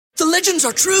legends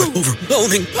are true.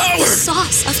 Overwhelming power. The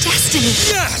sauce of destiny.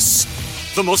 Yes!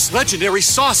 The most legendary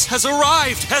sauce has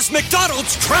arrived as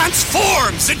McDonald's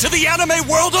transforms into the anime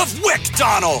world of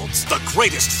WickDonald's. The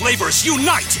greatest flavors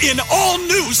unite in all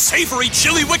new savory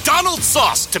chili McDonald's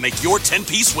sauce to make your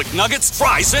 10-piece Wick Nuggets,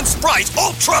 fries, and Sprite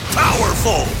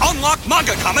ultra-powerful. Unlock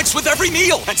manga comics with every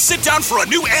meal and sit down for a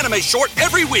new anime short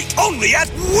every week only at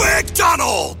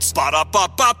WickDonald's.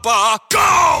 Ba-da-ba-ba-ba,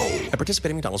 go! At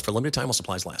participating McDonald's for a limited time while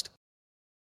supplies last.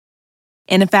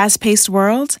 In a fast-paced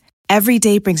world, every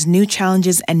day brings new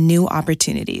challenges and new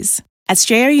opportunities. At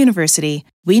Strayer University,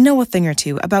 we know a thing or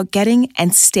two about getting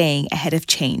and staying ahead of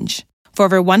change. For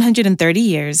over 130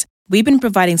 years, we've been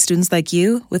providing students like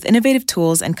you with innovative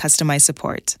tools and customized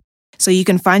support, so you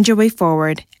can find your way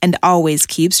forward and always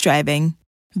keep striving.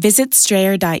 Visit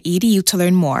strayer.edu to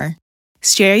learn more.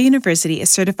 Strayer University is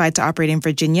certified to operate in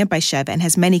Virginia by Chev and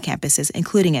has many campuses,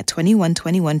 including at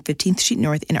 2121 15th Street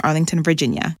North in Arlington,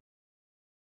 Virginia.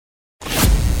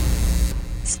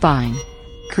 Spine.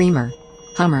 Creamer.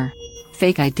 Hummer.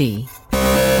 Fake ID.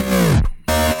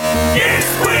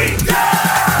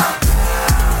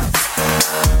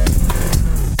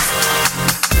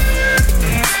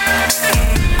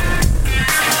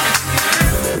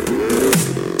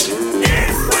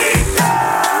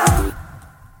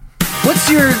 What's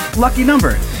your lucky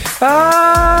number?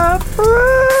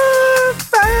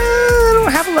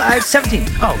 I have 17.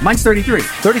 Oh, mine's 33.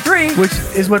 33? Which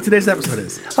is what today's episode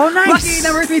is. Oh, nice. Lucky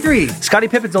number 33. Scottie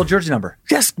Pippen's old jersey number.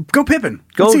 Yes, go Pippen.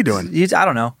 Go, What's he doing? I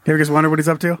don't know. You ever just wonder what he's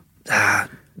up to?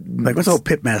 Like, what's old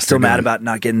Pipmaster Still mad doing? about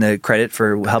not getting the credit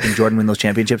for helping Jordan win those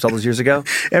championships all those years ago?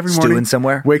 Every morning, stewing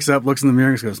somewhere. wakes up, looks in the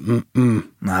mirror, and goes,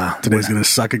 today's going to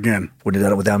suck again. Wouldn't have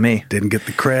done it without me. Didn't get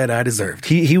the cred I deserved.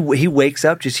 He wakes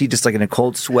up, just like in a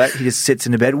cold sweat. He just sits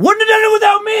in the bed. Wouldn't have done it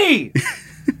without me!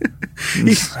 He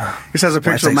just has a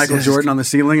picture of Michael Jordan on the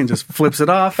ceiling and just flips it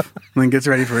off and then gets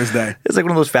ready for his day. It's like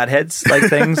one of those fat heads like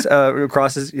things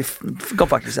across his... Go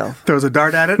fuck yourself. Throws a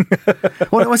dart at it.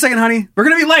 One second, honey. We're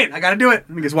going to be late. I got to do it.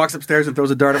 And he just walks upstairs and throws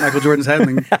a dart at Michael Jordan's head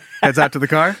and then heads out to the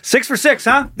car. 6 for 6,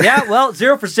 huh? Yeah, well,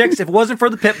 0 for 6 if it wasn't for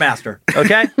the Pitmaster.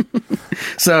 Okay?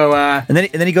 So, and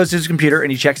then he goes to his computer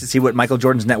and he checks to see what Michael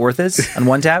Jordan's net worth is on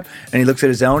one tab, and he looks at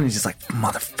his own and he's just like,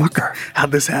 motherfucker.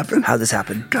 How'd this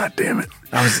happen? God damn it.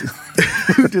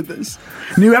 Who did this?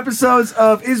 New episodes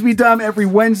of Is We Dumb every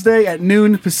Wednesday at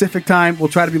noon Pacific time. We'll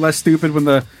try to be less stupid when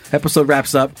the episode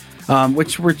wraps up,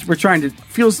 which we're trying to.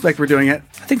 Feels like we're doing it.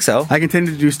 I think so. I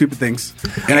continue to do stupid things,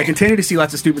 and I continue to see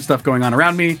lots of stupid stuff going on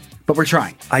around me, but we're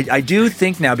trying. I do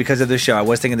think now, because of this show, I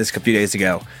was thinking this a few days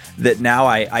ago, that now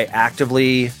I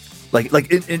actively...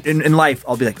 Like in life,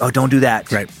 I'll be like, oh, don't do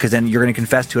that. Right. Because then you're going to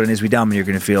confess to it and Is We Dumb and you're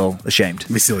going to feel ashamed.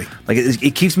 Be silly. Like,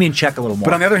 it keeps me in check a little more.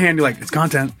 But on the other hand, you're like, it's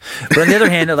content. But on the other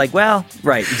hand, they're like, well,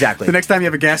 right, exactly. The next time you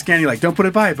have a gas can, you're like, don't put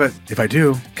it by it. But if I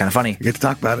do, kind of funny. You get to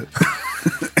talk about it.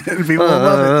 And people will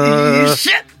love it.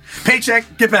 Shit.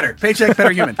 Paycheck, get better. Paycheck,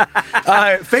 better human.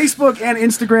 Facebook and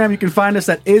Instagram, you can find us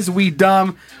at Is We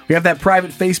Dumb. We have that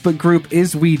private Facebook group,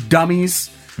 Is We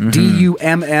Dummies. Dummies,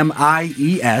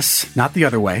 not the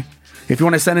other way. If you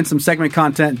want to send in some segment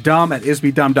content, dumb at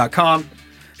isbedumb.com.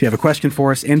 If you have a question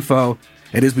for us, info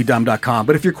at isbedumb.com.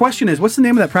 But if your question is, what's the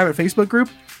name of that private Facebook group?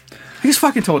 I just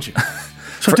fucking told you.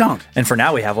 So don't. And for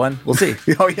now, we have one. We'll see.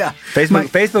 Oh, yeah.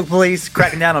 Facebook police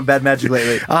cracking down on bad magic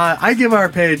lately. I give our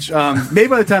page, maybe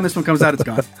by the time this one comes out, it's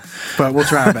gone. But we'll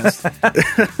try our best.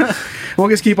 We'll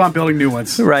just keep on building new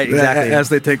ones. Right, exactly. As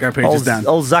they take our pages down.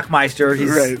 Old Zuckmeister,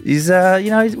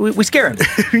 we scare him.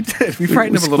 We did. We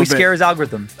frightened him a little bit. We scare his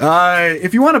algorithm.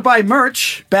 If you want to buy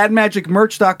merch,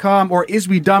 badmagicmerch.com or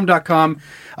iswedumb.com,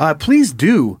 please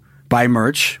do buy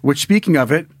merch, which, speaking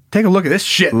of it, take a look at this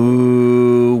shit.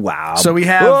 Ooh, wow. So we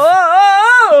have,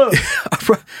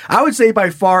 I would say by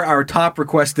far our top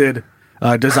requested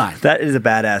design. That is a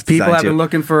badass design. People have been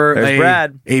looking for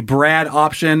a Brad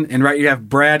option, and you have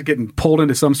Brad getting pulled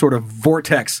into some sort of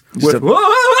vortex.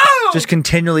 Just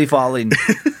continually falling.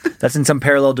 That's in some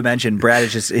parallel dimension. Brad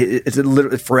is it's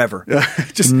literally forever.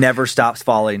 Just never stops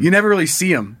falling. You never really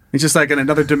see him. It's just like in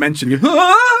another dimension. It's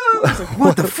like,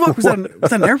 what the fuck? Was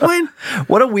that an airplane?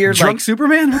 What a weird... Drunk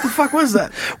Superman? What the fuck was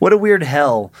that? What a weird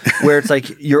hell where it's like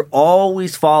you're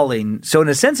always falling. So in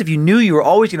a sense, if you knew you were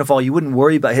always going to fall, you wouldn't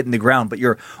worry about hitting the ground. But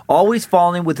you're always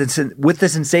falling with the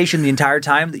sensation the entire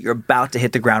time that you're about to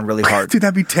hit the ground really hard. Dude,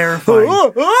 that'd be terrifying.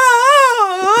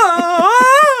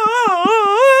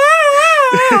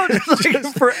 Just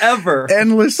like forever.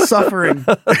 Endless suffering.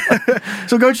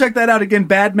 So go check that out again,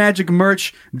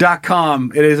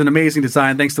 badmagicmerch.com. It is an amazing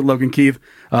design. Thanks to Logan Keith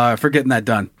for getting that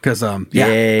done. Because,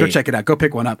 Yay. go check it out. Go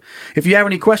pick one up. If you have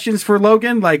any questions for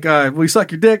Logan, like, will you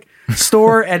suck your dick?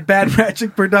 Store at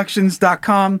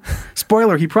badmagicproductions.com.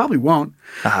 Spoiler, he probably won't.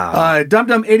 Dum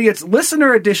Dum Idiots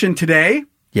listener edition today.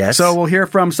 Yes. So we'll hear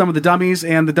from some of the dummies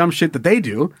and the dumb shit that they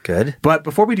do. Good. But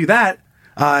before we do that,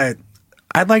 I'd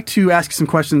like to ask you some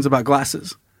questions about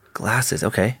glasses. Glasses,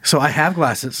 okay. So I have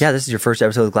glasses. Yeah, this is your first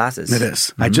episode with glasses. It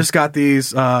is. Mm-hmm. I just got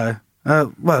these less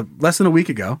than a week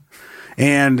ago.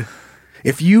 And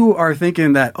if you are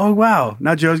thinking that, oh, wow,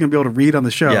 now Joe's going to be able to read on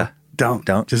the show, don't.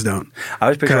 Just don't. I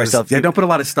always picture myself. Yeah, don't put a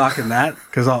lot of stock in that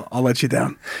because I'll let you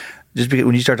down. Just because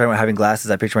when you start talking about having glasses,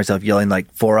 I picture myself yelling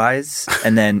like 4 eyes,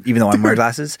 and then even though I'm wearing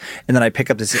glasses, and then I pick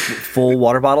up this full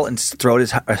water bottle and throw it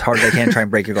as hard as I can, try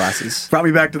and break your glasses. Brought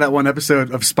me back to that one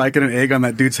episode of spiking an egg on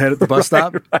that dude's head at the bus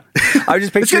stop. Right. I was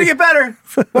just It's going to get better.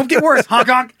 Won't get worse. Honk,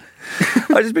 honk.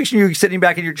 I was just picturing you sitting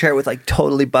back in your chair with like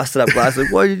totally busted up glasses.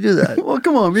 Like, why did you do that? Well,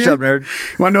 come on, man. Shut up, nerd. You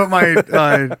want to know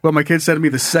what my kid said to me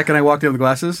the second I walked in with the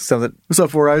glasses? Something. What's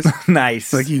up, 4 eyes?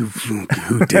 Nice. Like, who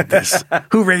did this?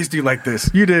 Who raised you like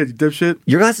this? You did, you dipshit.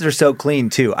 Your glasses are so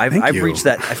clean too. I've you. reached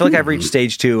that. I feel like I've reached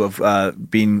stage 2 of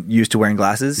being used to wearing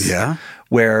glasses. Yeah.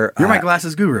 Where You're my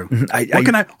glasses guru. What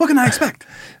can I expect?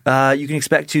 You can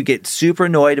expect to get super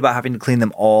annoyed about having to clean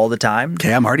them all the time.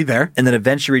 Okay, I'm already there. And then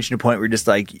eventually reaching a point where you're just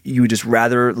like, you would just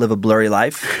rather live a blurry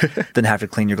life than have to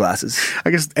clean your glasses.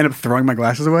 I just end up throwing my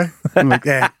glasses away. I'm like,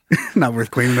 not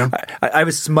worth cleaning them. I have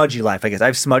a smudgy life, I guess. I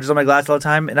have smudges on my glasses all the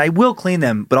time, and I will clean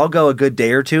them, but I'll go a good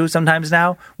day or two sometimes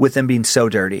now with them being so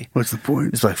dirty. What's the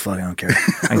point? It's like, fuck, I don't care.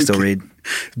 I can still read.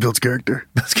 It builds character.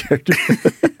 Character.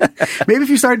 Maybe if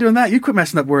you started doing that, you'd quit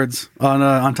messing up words on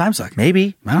TimeSuck.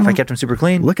 Maybe. I don't if know. I kept them super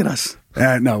clean. Look at us.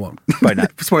 No, I won't. Probably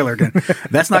not. Spoiler again.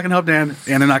 That's not going to help Dan,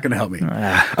 and they're not going to help me.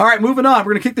 All right, moving on.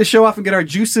 We're going to kick this show off and get our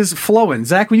juices flowing.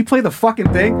 Zach, will you play the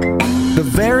fucking thing? The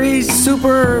very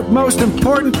super most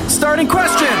important starting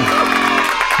question.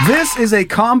 This is a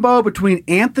combo between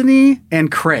Anthony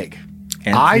and Craig.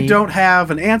 I don't have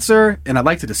an answer, and I'd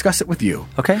like to discuss it with you.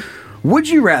 Okay. Would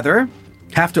you rather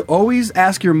have to always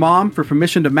ask your mom for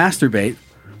permission to masturbate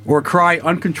or cry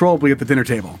uncontrollably at the dinner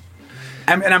table?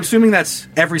 And I'm assuming that's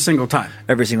every single time.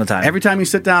 Every single time. Every time you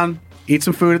sit down, eat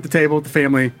some food at the table with the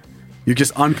family, you're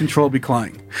just uncontrollably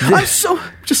crying. I'm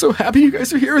just so happy you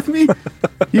guys are here with me.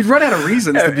 You'd run out of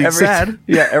reasons to be sad.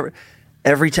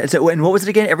 Every time. So, and what was it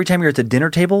again? Every time you're at the dinner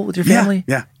table with your family?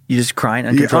 Yeah. You just crying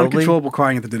You're uncontrollably? uncontrollable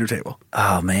crying at the dinner table.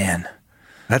 Oh, man.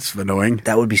 That's annoying.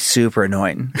 That would be super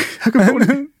annoying.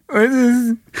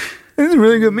 This is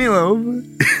really good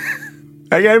meatloaf.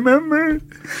 I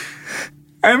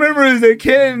remember as a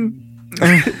kid,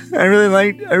 I really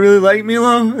liked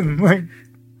meatloaf, and like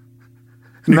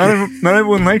not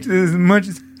everyone liked it as much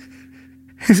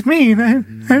as me.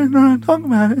 And I don't know how to talk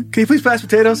about it. Can you please pass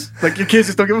potatoes? Like your kids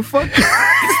just don't give a fuck.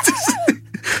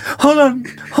 Hold on.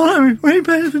 Why you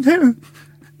pass the potatoes?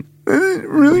 This is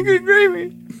really good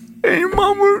gravy, and your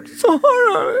mom worked so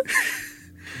hard on it.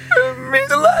 It means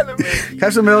a lot to me.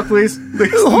 Have some milk, please.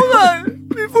 Hold on.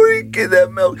 Before you get that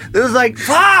milk. It was like,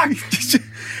 fuck!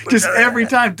 Just every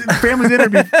time. Family dinner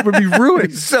would be ruined.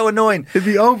 It's so annoying. It'd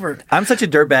be over. I'm such a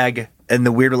dirtbag in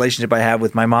the weird relationship I have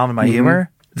with my mom and my humor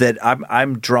that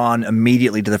I'm drawn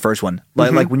immediately to the first one.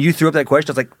 Like when you threw up that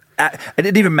question, I was like, it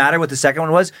didn't even matter what the second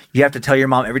one was. You have to tell your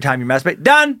mom every time you masturbate.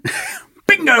 Done!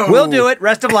 Bingo! We'll do it.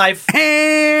 Rest of life.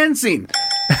 And scene.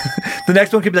 The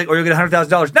next one could be like, you'll get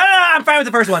 $100,000. No, I'm fine with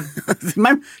the first one.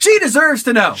 She deserves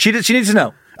to know. She needs to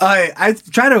know. I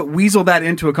try to weasel that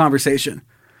into a conversation.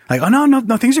 Like, oh,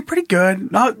 no, things are pretty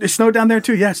good. No, it snowed down there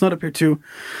too. Yeah, it snowed up here too.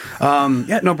 Probably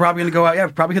going to go out. Yeah,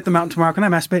 probably hit the mountain tomorrow. Can I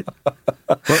masturbate?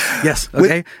 Well, yes.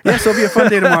 Okay. Yes, it'll be a fun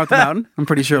day tomorrow at the mountain. I'm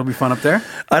pretty sure it'll be fun up there.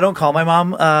 I don't call my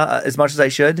mom as much as I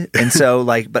should. And so,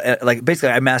 basically,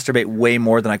 I masturbate way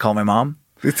more than I call my mom.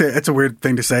 It's a weird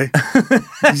thing to say.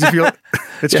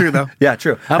 It's true though. Yeah,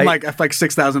 true. I'm like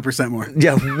 6,000% more.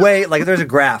 Yeah, way like there's a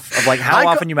graph of like how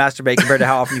often you masturbate compared to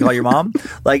how often you call your mom.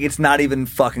 Like it's not even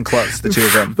fucking close. The two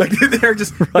of them. Like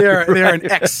they're in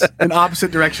in opposite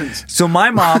directions. So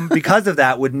my mom, because of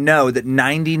that, would know that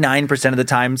 99% of the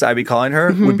times I'd be calling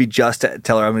her would be just to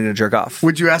tell her I'm going to jerk off.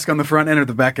 Would you ask on the front end or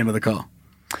the back end of the call?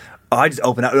 Oh, I just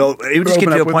open up. It would just get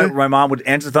to a point where my mom would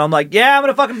answer the phone like, yeah, I'm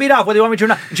going to fucking beat off whether you want me to or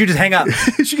not. And she'd just hang up.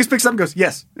 She just picks up and goes,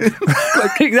 yes.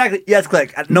 Exactly. Yes,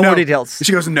 click. No more details.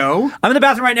 She goes, no. I'm in the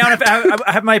bathroom right now and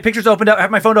I have my pictures opened up. I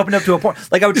have my phone opened up to a point.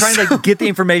 Like I would try and get the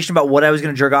information about what I was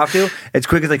going to jerk off to as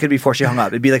quick as I could before she hung up.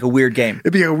 It'd be like a weird game.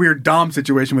 It'd be a weird Dom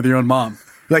situation with your own mom.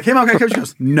 Like, hey, mom, can I come? She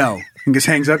goes, no. And just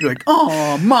hangs up. You're like,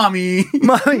 oh, mommy.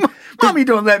 Mommy,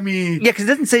 don't let me. Yeah, because it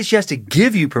doesn't say she has to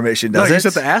give you permission, does No, it? you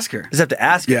just have to ask her. Just have to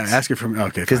ask Yeah, it. ask her from.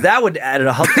 Okay, Because fine. that would add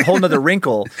a whole nother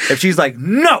wrinkle if she's like,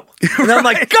 no. And then I'm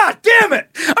like, God damn it.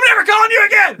 I'm never calling you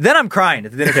again. Then I'm crying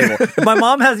at the dinner table. If my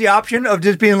mom has the option of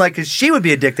just being like, because she would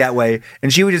be a dick that way,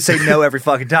 and she would just say no every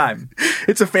fucking time.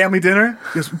 It's a family dinner.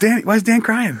 She goes, Danny, why is Dan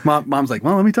crying? Mom's like,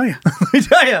 well, let me tell you. Let me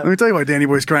tell Let you. me tell you why Danny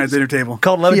Boy's crying at the dinner table.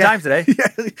 Called 11 times today.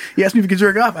 Yeah, he asked me if he could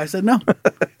jerk off. I said no.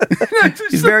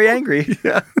 He's very angry.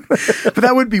 Yeah. But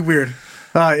that would be weird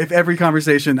if every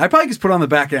conversation, I'd probably just put it on the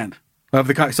back end of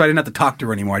the so I didn't have to talk to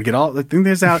her anymore. I'd get all the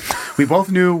things out. We both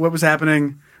knew what was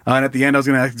happening. And at the end, I was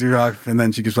going to ask her off. And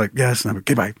then she goes like, yes. And I'm like,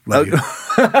 okay, bye. Love you.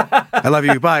 I love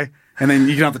you. Bye. And then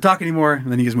you don't have to talk anymore.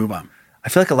 And then you just move on. I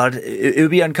feel like a lot of it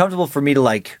would be uncomfortable for me to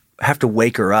like have to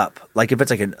wake her up. Like if it's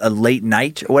like a late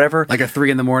night or whatever. Like at 3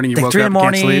 a.m. you Like woke 3 up in the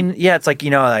and can't morning. sleep. Yeah, it's like,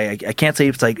 I can't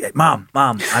sleep. It's like, Mom,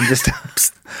 I'm just,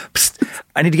 psst,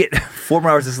 I need to get 4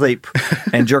 more hours of sleep,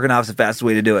 and jerking off is the fastest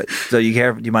way to do it. So do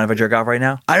you mind if I jerk off right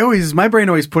now? My brain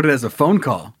always put it as a phone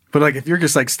call. But like if you're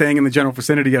just like staying in the general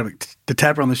vicinity, you got to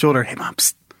tap her on the shoulder. Hey, mom.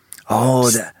 Psst. Oh,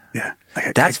 Yeah.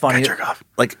 that's funny. I jerk off.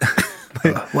 Like,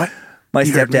 What? my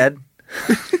You heard me?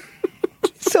 stepdad.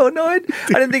 So annoyed.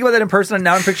 I didn't think about that in person.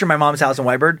 Now I'm picturing my mom's house in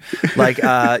Whitebird. Like,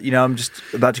 I'm just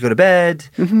about to go to bed,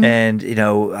 and I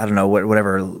don't know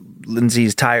whatever.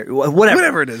 Lindsay's tired.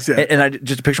 Whatever it is. Yeah. And I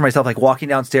just picture myself like walking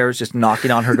downstairs, just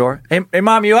knocking on her door. Hey,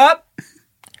 mom, you up?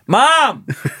 Mom,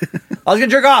 I was gonna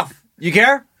jerk off. You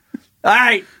care? All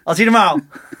right, I'll see you tomorrow.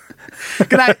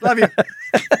 Good night. Love you.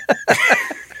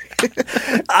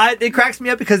 It cracks me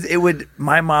up because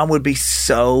my mom would be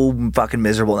so fucking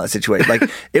miserable in that situation. Like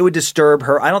it would disturb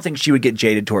her. I don't think she would get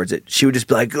jaded towards it. She would just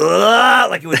be like, ugh!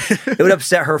 Like it would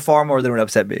upset her far more than it would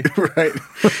upset me. Right.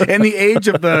 And the age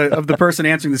of the person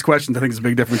answering these questions, I think, is a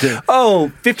big difference too.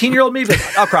 Oh, 15-year-old me, but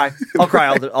I'll cry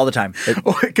all the time.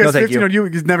 Because 15-year-old you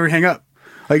just never hang up.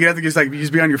 Like you have to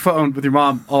just be on your phone with your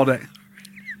mom all day.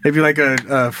 It'd be like a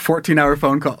 14-hour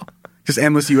phone call. Just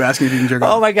endless you asking if you can jerk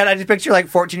off. Oh my God, I just picture like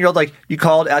 14-year-old, like you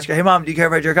called, ask her, hey mom, do you care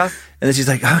if I jerk off? And then she's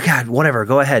like, oh God, whatever,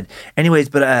 go ahead. Anyways,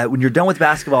 but when you're done with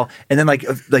basketball, and then like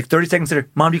 30 seconds later,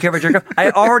 mom, do you care if I jerk off? I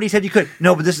already said you could.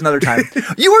 No, but this is another time.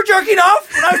 You were jerking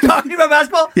off when I was talking to you about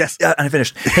basketball? Yes. And I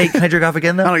finished. Hey, can I jerk off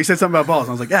again I though? don't know. You said something about balls. And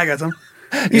I was like, yeah, I got some.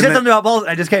 You said something about balls,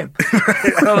 and I just came.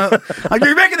 I don't know. Like,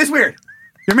 you're making this weird.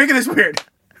 You're making this weird.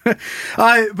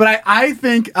 But I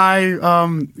think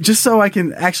just so I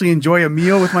can actually enjoy a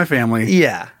meal with my family.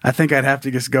 Yeah. I think I'd have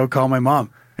to just go call my mom,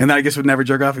 and then I guess would never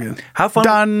jerk off again. How fun?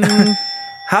 Done.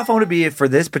 How fun would it be if for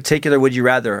this particular Would You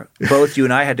Rather, both you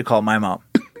and I had to call my mom?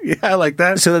 Yeah, I like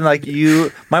that. So then, like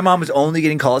my mom is only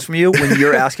getting calls from you when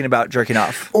you're asking about jerking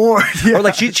off, or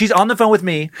like she's on the phone with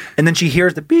me, and then she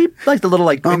hears the beep, like the little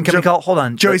like incoming call. Hold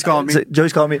on, Joey's calling me.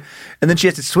 Joey's calling me, and then she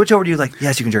has to switch over to you, like,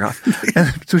 yes, you can jerk off.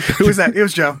 Who was that? It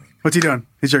was Joe. What's he doing?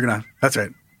 He's jerking off. That's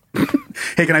right.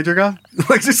 Hey, can I jerk off?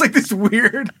 Like just like this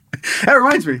weird. That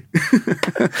reminds me.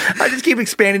 I just keep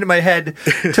expanding in my head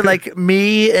to like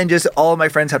me and just all of my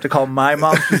friends have to call my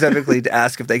mom specifically to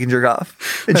ask if they can jerk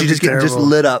off, and she just gets just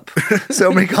lit up.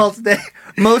 So many calls today.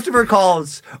 Most of her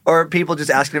calls are people just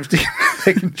asking if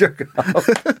they can jerk off.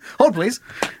 Hold, please.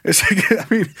 It's like, I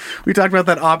mean, we talked about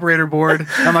that operator board.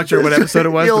 I'm not sure what episode it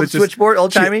was. The old but it's just, switchboard,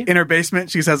 old-timey? In her basement,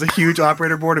 she just has a huge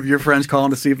operator board of your friends calling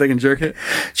to see if they can jerk it.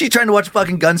 She's trying to watch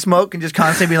fucking Gunsmoke and just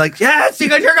constantly being like, yes, you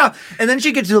can jerk off. And then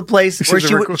she gets to a place where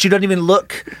she doesn't even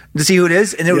look to see who it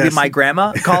is. And it would be my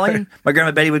grandma calling. My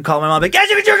grandma Betty would call my mom like, yes,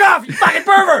 you can jerk off, you fucking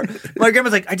pervert. My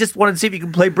grandma's like, I just wanted to see if you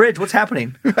can play bridge. What's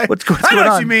happening? What's going on? I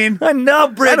know what you mean. I know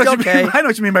bridge, I know okay. I know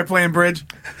what you mean by playing bridge.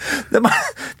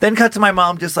 Then cut to my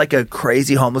mom, just like a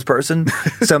crazy homeless person,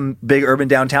 some big urban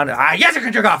downtown. Yes, you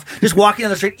can jerk off. Just walking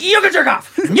down the street. You can jerk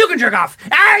off. You can jerk off.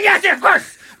 Yes, of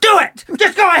course. Do it.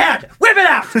 Just go ahead. Whip it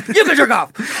out. You can jerk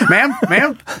off. Ma'am,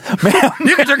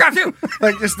 You can jerk off too.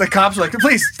 like just the cops are like,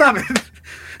 please stop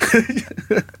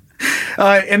it.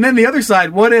 And then the other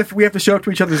side, what if we have to show up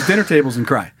to each other's dinner tables and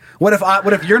cry? What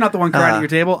if you're not the one crying at your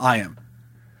table? I am.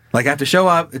 Like I have to show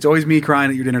up. It's always me crying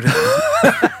at your dinner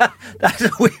table. That's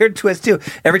a weird twist too.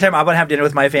 Every time I want to have dinner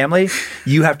with my family,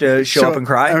 you have to show up and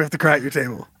cry. I have to cry at your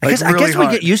table. I guess we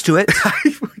get used to it.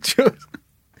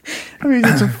 I mean,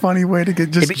 it's a funny way to get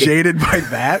just jaded by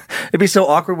that. It'd be so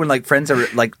awkward when like friends are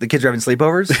like the kids are having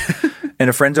sleepovers and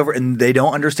a friend's over and they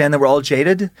don't understand that we're all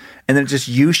jaded, and then it's just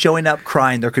you showing up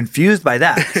crying. They're confused by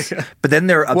that, but then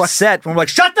they're upset when we're like,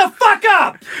 "Shut the fuck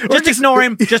up! Just ignore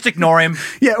him. Just ignore him."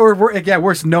 Yeah, or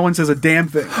worse, no one says a damn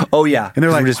thing. Oh yeah, And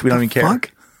they're like, we don't even care.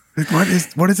 Fuck? What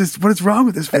is this? What is wrong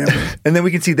with this family? And then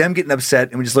we can see them getting upset,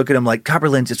 and we just look at him like,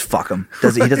 Copperland, just fuck him. He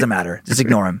doesn't matter. Just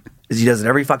ignore him. He does it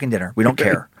every fucking dinner. We don't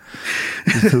care.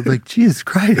 Like, Jesus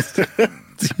Christ.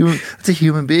 It's a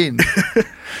human being.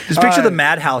 Just picture the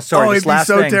madhouse. Sorry, this it'd be last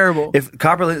so thing. terrible. If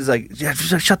Copperland is like, yeah,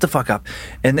 just shut the fuck up.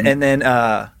 And then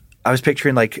I was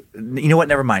picturing like, you know what?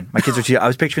 Never mind. My kids are too. I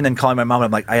was picturing then calling my mom. And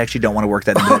I'm like, I actually don't want to work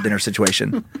that into that dinner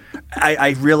situation.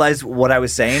 I realized what I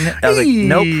was saying. I was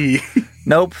like,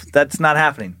 nope, that's not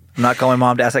happening. I'm not calling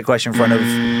mom to ask that question in front of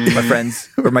my friends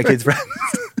or my kids' friends.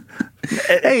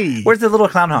 Hey, where's the little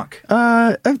clown honk?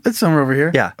 It's somewhere over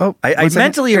here. Yeah. Oh, I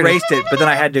mentally erased it, but then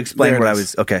I had to explain what I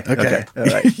was. Okay. Okay. All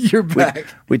right. You're back.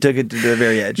 We took it to the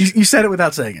very edge. You said it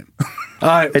without saying it. All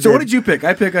right. So what did you pick?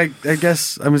 I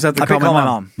guess I was at the I picked call my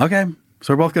mom. Okay.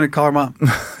 So we're both going to call her mom.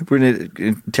 We're going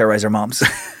to terrorize our moms.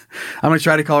 I'm going to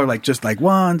try to call her just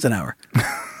once an hour.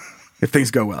 If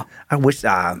things go well. I wish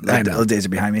those days are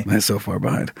behind me. That's so far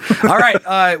behind. All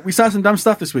right. We saw some dumb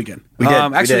stuff this weekend. We did.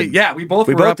 Actually, we did. yeah, we both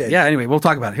did. Yeah, anyway, we'll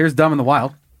talk about it. Here's Dumb in the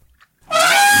Wild.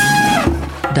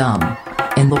 Dumb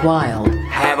in the Wild.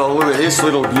 Have a look at this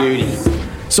little beauty.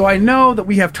 So I know that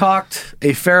we have talked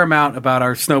a fair amount about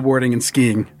our snowboarding and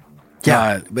skiing.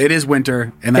 Yeah. It is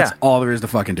winter, and that's Yeah. all there is to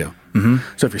fucking do. Mm-hmm.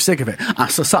 So if you're sick of it, I'm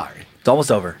so sorry. It's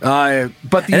almost over.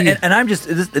 But and I'm just,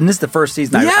 this is the first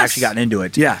season I've actually gotten into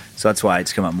it. Yeah. So that's why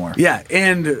it's come up more. Yeah,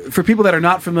 and for people that are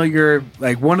not familiar,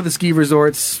 one of the ski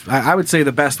resorts, I would say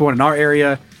the best one in our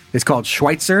area is called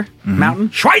Schweitzer Mountain.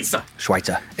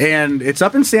 Schweitzer! And it's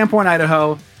up in Sandpoint,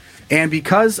 Idaho. And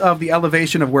because of the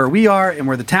elevation of where we are and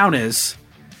where the town is,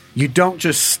 you don't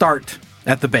just start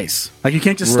at the base. Like, you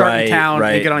can't just start in town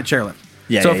and get on a chairlift.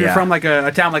 Yeah, so if you're from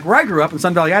a town like where I grew up in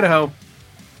Sun Valley, Idaho,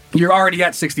 you're already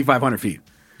at 6,500 feet.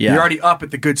 Yeah. You're already up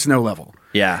at the good snow level.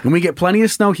 Yeah. And we get plenty of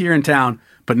snow here in town,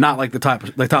 but not like the top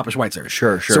of Schweitzer.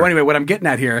 Sure. So anyway, what I'm getting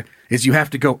at here is you have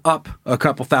to go up a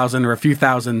couple thousand or a few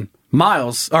thousand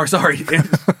miles,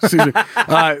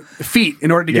 feet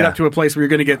in order to get up to a place where you're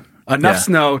going to get enough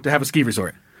snow to have a ski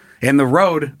resort. And the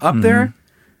road up there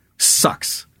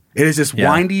sucks. It is this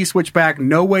windy switchback.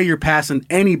 No way you're passing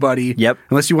anybody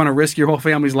unless you want to risk your whole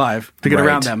family's life to get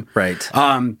around them. Right.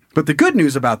 But the good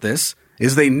news about this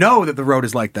is they know that the road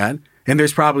is like that, and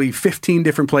there's probably 15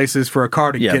 different places for a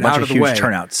car to get out of the way.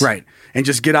 Turnouts. Right. And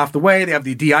just get off the way. They have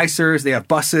the de-icers, they have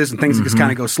buses and things that just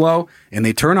kind of go slow, and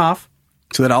they turn off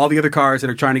so that all the other cars that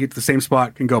are trying to get to the same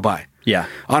spot can go by. Yeah.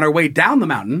 On our way down the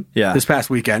mountain this past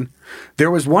weekend,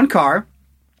 there was one car.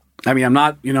 I mean, I'm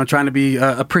not, trying to be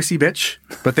a prissy bitch,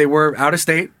 but they were out of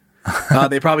state.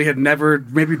 They probably had never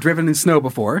maybe driven in snow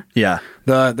before. Yeah.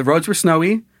 The roads were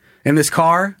snowy, and this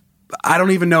car, I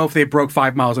don't even know if they broke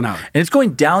 5 miles an hour. And it's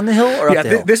going down the hill or up the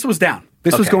hill? This was down.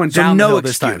 This was going down the hill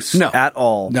this time. No at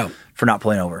all for not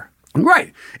pulling over.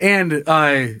 Right. And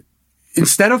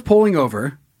instead of pulling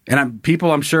over, and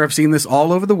people I'm sure have seen this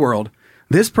all over the world,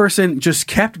 this person just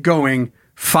kept going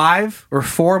 5 or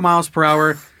 4 miles per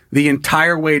hour the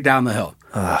entire way down the hill.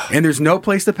 And there's no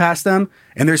place to pass them.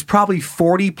 And there's probably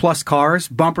 40 plus cars,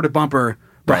 bumper to bumper,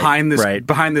 behind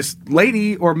this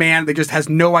lady or man that just has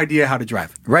no idea how to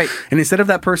drive. Right. And instead of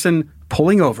that person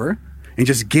pulling over and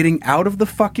just getting out of the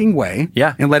fucking way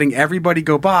and letting everybody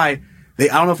go by, I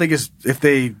don't know if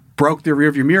they broke their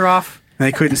rearview mirror off and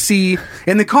they couldn't see.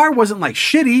 And the car wasn't like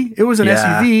shitty. It was an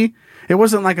SUV. It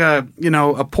wasn't like a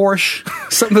Porsche,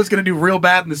 something that's going to do real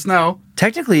bad in the snow.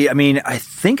 Technically, I mean, I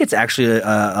think it's actually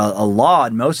a law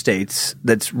in most states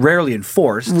that's rarely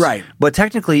enforced. Right. But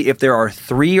technically, if there are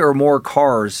 3 or more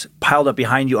cars piled up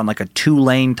behind you on like a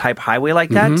 2-lane type highway like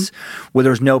that, where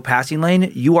there's no passing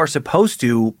lane, you are supposed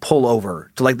to pull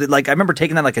over. To like I remember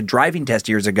taking that like a driving test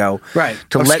years ago. Right.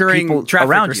 To let people traffic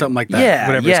around or you. something like that.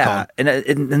 Whatever it's called.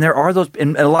 And there are those,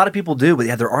 and a lot of people do, but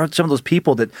there are some of those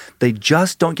people that they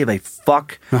just don't give a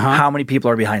fuck how many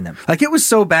people are behind them. Like, it was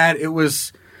so bad,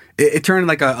 it turned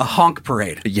like a honk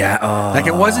parade. Yeah. Like,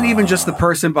 it wasn't even just the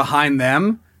person behind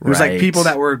them. It was like people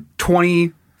that were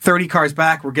 20, 30 cars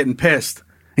back were getting pissed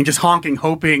and just honking,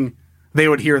 hoping they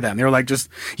would hear them. They were like just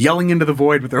yelling into the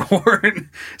void with their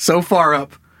horn so far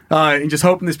up and just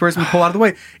hoping this person would pull out of the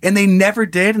way. And they never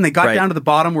did. And they got down to the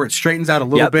bottom where it straightens out a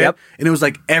little bit. And it was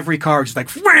like every car just like,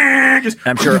 just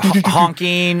I'm sure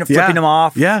honking, flipping them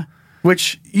off. Yeah.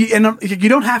 Which, you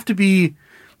don't have to be...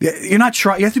 You're not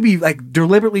trying. You have to be like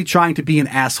deliberately trying to be an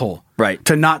asshole Right.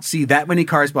 To not see that many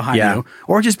cars behind Yeah. you,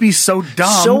 or just be so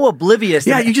dumb, So oblivious.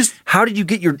 Yeah, that- you just how did you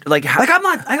get your like? How, like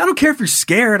I don't care if you're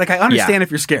scared. Like I understand Yeah.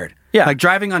 if you're scared. Yeah. Like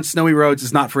driving on snowy roads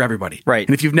is not for everybody. Right.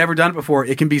 And if you've never done it before,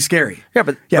 it can be scary. Yeah,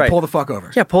 but yeah, right. pull the fuck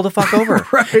over. Yeah, pull the fuck over.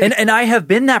 Right. And I have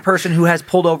been that person who has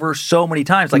pulled over so many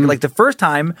times. Like the first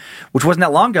time, which wasn't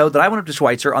that long ago, that I went up to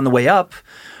Schweitzer on the way up.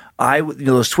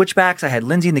 Those switchbacks, I had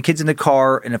Lindsay and the kids in the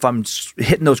car, and if I'm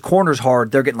hitting those corners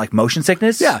hard, they're getting like motion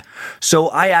sickness. Yeah. So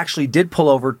I actually did pull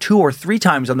over 2 or 3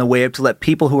 times on the way up to let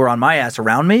people who are on my ass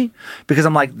around me, because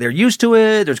I'm like, they're used to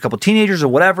it. There's a couple teenagers or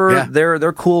whatever. Yeah.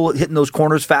 They're cool hitting those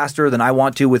corners faster than I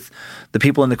want to with the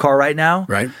people in the car right now.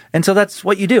 Right. And so that's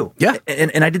what you do. Yeah.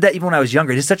 And I did that even when I was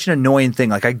younger. It's such an annoying thing.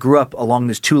 Like I grew up along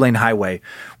this 2-lane highway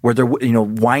where they're,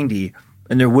 windy,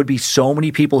 and there would be so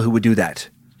many people who would do that.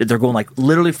 They're going like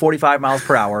literally 45 miles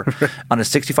per hour on a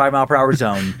 65 mile per hour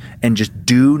zone and just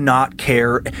do not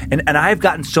care. And I've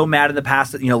gotten so mad in the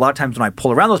past that, a lot of times when I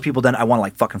pull around those people, then I want to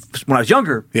like fucking, when I was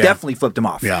younger, definitely flipped them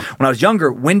off. Yeah. When I was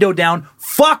younger, window down,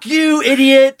 fuck you,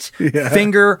 idiot, Yeah.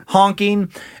 finger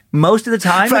honking. Most of the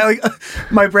time,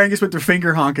 My brain just went to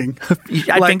finger honking.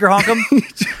 I finger honk them.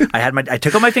 I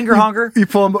took out my finger honker. You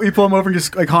pull them over and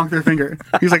just like honk their finger.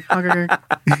 He's like, honker,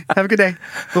 have a good day.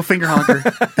 Little finger honker.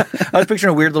 I was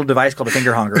picturing a weird little device called a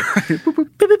finger honker.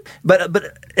 Beep, beep.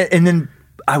 But and then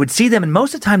I would see them, and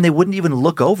most of the time they wouldn't even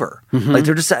look over. Like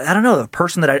they're just, I don't know, a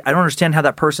person that I don't understand how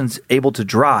that person's able to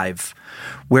drive,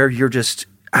 where you're just,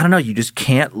 I don't know, you just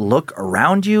can't look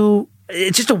around you.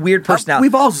 It's just a weird personality.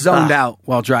 We've all zoned out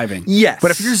while driving. Yes.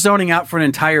 But if you're zoning out for an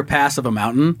entire pass of a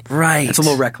mountain, Right. it's a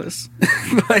little reckless.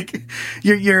 Like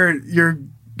you're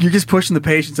just pushing the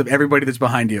patience of everybody that's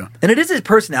behind you. And it is his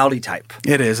personality type.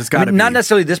 It is. It's got to be. Not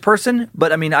necessarily this person,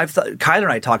 but I mean, Kyler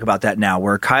and I talk about that now,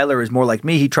 where Kyler is more like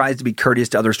me. He tries to be courteous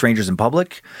to other strangers in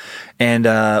public. And,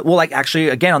 actually,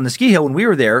 again, on the ski hill, when we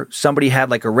were there, somebody had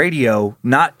like a radio,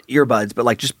 not earbuds, but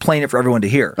like just playing it for everyone to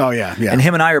hear. Oh, yeah, yeah. And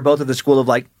him and I are both of the school of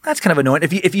like, that's kind of annoying.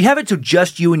 If you have it so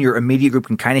just you and your immediate group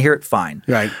can kind of hear it, fine.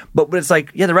 Right. But it's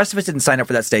like, yeah, the rest of us didn't sign up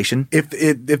for that station. If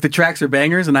the tracks are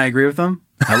bangers and I agree with them,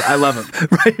 I love them.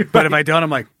 Right. But if I don't, I'm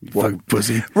like, you fucking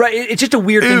pussy. Right. It's just a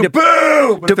weird thing to...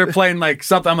 Boo! But if they're playing like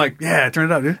something, I'm like, yeah, turn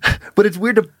it up, dude. But it's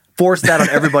weird to force that on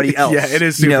everybody else. Yeah, it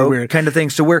is super weird. Kind of thing.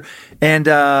 So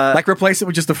like replace it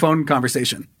with just a phone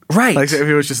conversation. Right. Like if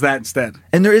it was just that instead.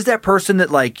 And there is that person that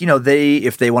like,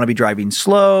 if they want to be driving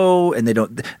slow and they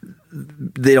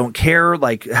don't care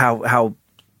like how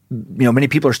many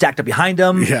people are stacked up behind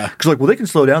them. Yeah. Because like, well, they can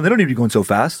slow down. They don't need to be going so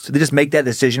fast. So they just make that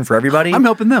decision for everybody. I'm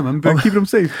helping them. I'm keeping them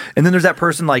safe. And then there's that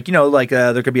person like,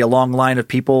 there could be a long line of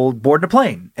people boarding a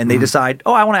plane and they decide,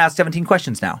 I want to ask 17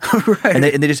 questions now. Right.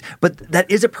 And they just, but that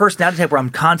is a personality type where I'm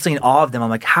constantly in awe of them. I'm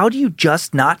like, how do you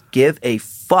just not give a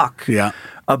fuck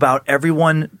about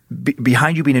everyone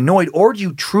behind you being annoyed? Or are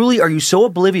you so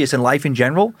oblivious in life in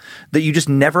general that you just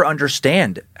never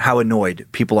understand how annoyed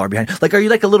people are behind? Like, are you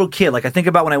like a little kid? Like I think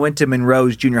about when I went to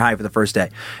Monroe's junior high for the first day,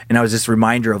 and I was this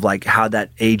reminder of like how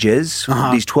that age is.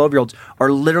 These 12-year-olds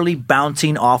are literally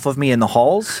bouncing off of me in the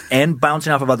halls and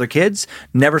bouncing off of other kids,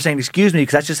 never saying excuse me,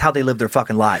 because that's just how they live their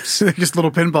fucking lives. They're just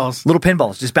little pinballs. Little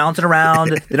pinballs, just bouncing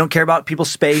around. They don't care about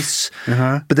people's space.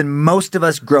 But then most of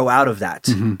us grow out of that,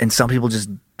 and some people just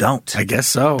don't. I guess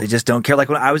so. They just don't care. Like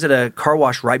when I was at a car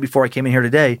wash right before I came in here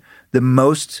today, the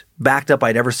most backed up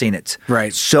I'd ever seen it.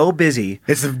 Right. So busy.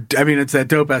 It's that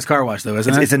dope ass car wash though,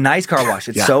 isn't it? It's a nice car wash.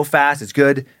 It's so fast. It's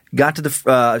good. Got to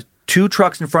the 2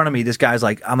 trucks in front of me. This guy's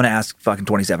like, I'm going to ask fucking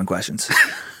 27 questions.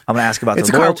 I'm going to ask about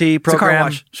the loyalty program. It's a car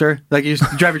wash. Sure. Like you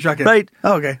drive your truck in. Right.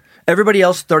 Oh, okay. Everybody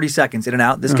else, 30 seconds in and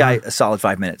out. This guy, a solid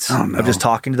 5 minutes no. of just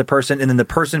talking to the person. And then the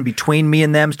person between me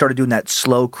and them started doing that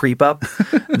slow creep up.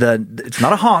 It's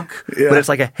not a honk, but it's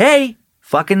like a, hey,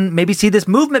 fucking maybe see this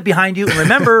movement behind you and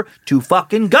remember to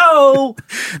fucking go.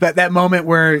 That moment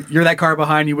where you're that car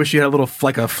behind, you wish you had a little,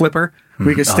 like a flipper where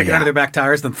you could stick it under their back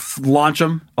tires, then launch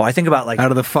them. Oh, I think about like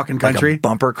out of the fucking country. Like a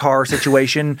bumper car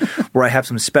situation where I have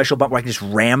some special bumper where I can just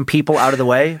ram people out of the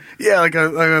way. Yeah, like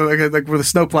with a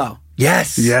snowplow.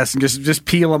 Yes. Yes, and just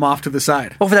peel them off to the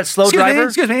side. Oh, for that slow driver?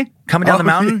 Excuse me. Coming down the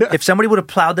mountain? Yeah. If somebody would have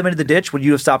plowed them into the ditch, would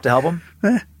you have stopped to help them?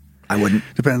 I wouldn't.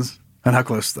 Depends on how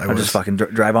close I was. I'd just fucking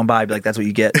drive on by, be like, that's what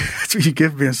you get. That's what you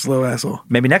give me, a slow asshole.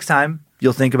 Maybe next time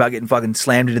you'll think about getting fucking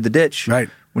slammed into the ditch. Right.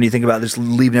 When you think about just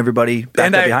leaving everybody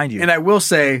back up behind you. And I will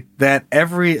say that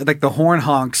the horn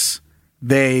honks,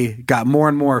 they got more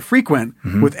and more frequent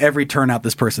with every turnout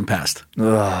this person passed.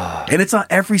 Ugh. And it's on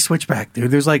every switchback,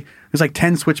 dude. There's like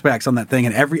 10 switchbacks on that thing,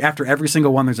 and after every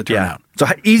single one, there's a turnout. So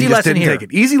easy He just lesson didn't here. take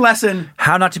it. Easy lesson.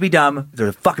 How not to be dumb. There's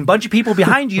a fucking bunch of people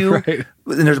behind you, Right.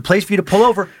 and there's a place for you to pull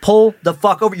over. Pull the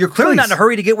fuck over. You're clearly not in a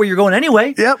hurry to get where you're going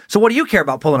anyway. Yep. So what do you care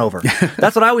about pulling over?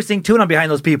 That's what I always think too when I'm behind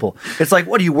those people. It's like,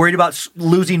 what are you worried about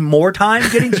losing more time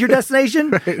getting to your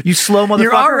destination? You slow motherfucker.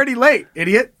 You're already late,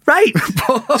 idiot. right.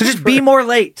 So just be more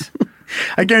late.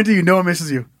 I guarantee you, no one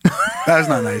misses you. That was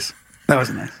not nice. That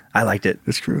wasn't nice. I liked it.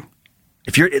 It's true.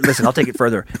 Listen, I'll take it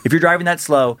further. If you're driving that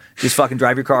slow, just fucking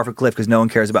drive your car off a cliff because no one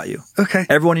cares about you. Okay.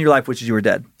 Everyone in your life wishes you were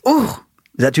dead. Ooh. Is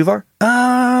that too far?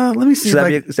 Let me see.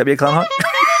 Should that be a clown hawk?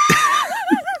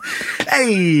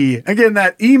 Hey, I'm getting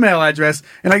that email address,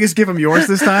 and I just give them yours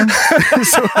this time.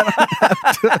 So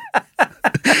I don't have to.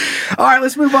 All right,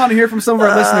 let's move on and hear from some of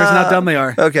our listeners and how dumb they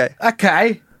are. Okay.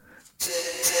 Okay.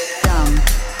 Dumb.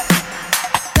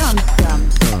 Dumb, dumb.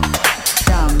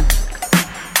 Dumb.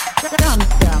 Dumb,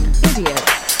 dumb. Idiot.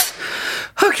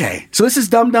 Okay, so this is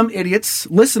Dumb Dumb Idiots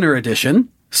Listener Edition.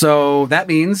 So that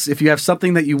means if you have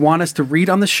something that you want us to read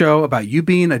on the show about you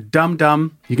being a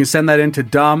dumb, you can send that in to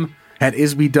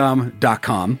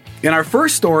dumb@isbydumb.com. And our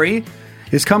first story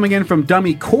is coming in from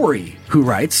Dummy Corey, who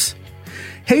writes,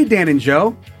 "Hey, Dan and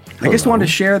Joe, I just wanted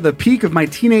to share the peak of my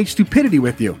teenage stupidity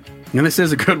with you. And this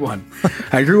is a good one.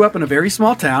 I grew up in a very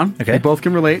small town. Okay. We both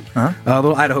can relate.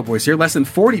 Little Idaho boys here. Less than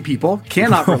 40 people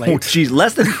cannot Oh, relate. geez.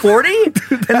 Less than 40 in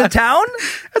the town?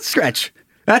 That's a stretch.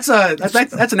 That's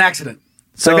an accident.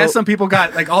 So- So I guess some people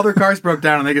got like all their cars broke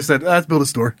down and they just said, let's build a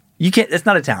store. You can't. It's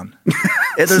not a town.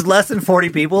 If there's less than 40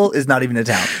 people, it's not even a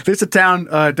town. There's a town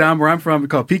down where I'm from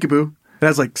called Peekaboo. It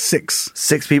has like 6.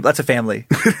 6 people. That's a family.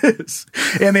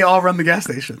 And they all run the gas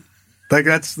station. Like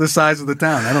that's the size of the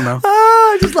town. I don't know.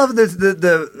 I just love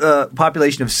the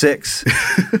population of 6,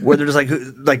 where they're just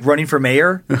like running for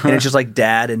mayor, and it's just like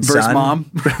dad and Versus son.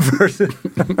 mom. Does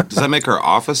that make our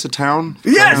office a town?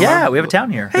 Yes. Yeah, we have a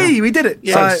town here. Hey, we did it.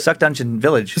 Yeah, Suck Dungeon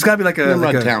Village. It's got to be like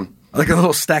a town. Like a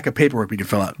little stack of paperwork we can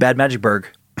fill out. Bad Magic Burg.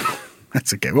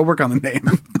 That's okay. We'll work on the name.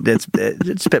 It's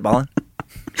spitballing.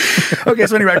 Okay,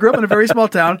 so anyway, I grew up in a very small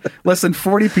town, less than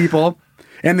 40 people,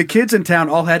 and the kids in town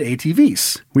all had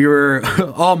ATVs. We were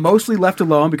all mostly left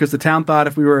alone because the town thought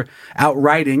if we were out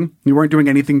riding, we weren't doing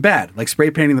anything bad, like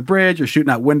spray painting the bridge or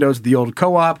shooting out windows of the old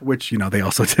co-op, which, they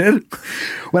also did.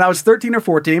 When I was 13 or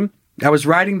 14, I was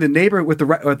riding the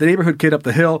neighborhood kid up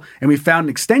the hill, and we found an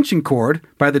extension cord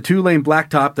by the 2-lane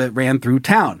blacktop that ran through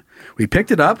town. We picked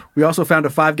it up. We also found a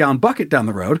 5-gallon bucket down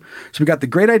the road. So we got the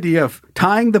great idea of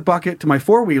tying the bucket to my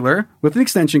 4-wheeler with an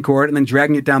extension cord and then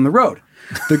dragging it down the road.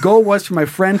 The goal was for my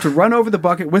friend to run over the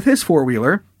bucket with his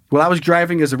 4-wheeler while I was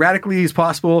driving as erratically as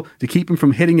possible to keep him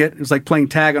from hitting it. It was like playing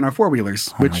tag on our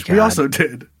 4-wheelers, which we also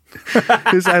did.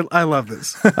 I love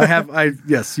this.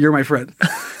 Yes, you're my friend.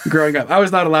 Growing up, I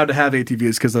was not allowed to have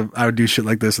ATVs because I would do shit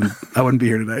like this and I wouldn't be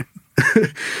here today.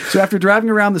 So after driving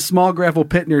around the small gravel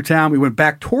pit near town, we went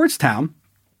back towards home.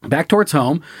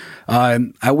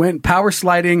 I went power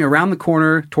sliding around the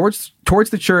corner towards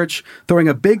the church, throwing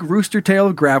a big rooster tail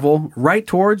of gravel right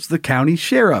towards the county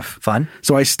sheriff. Fun.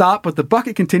 So I stopped, but the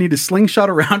bucket continued to slingshot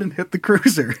around and hit the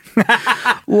cruiser.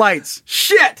 Lights.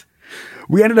 Shit!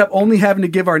 We ended up only having to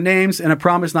give our names and a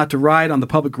promise not to ride on the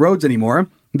public roads anymore.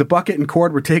 The bucket and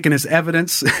cord were taken as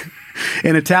evidence.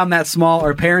 In a town that small,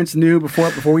 our parents knew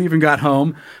before we even got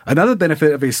home. Another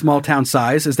benefit of a small town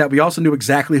size is that we also knew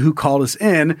exactly who called us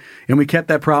in, and we kept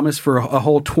that promise for a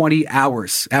whole 20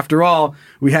 hours. After all,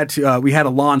 we had a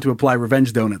lawn to apply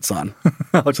revenge donuts on.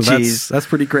 So that's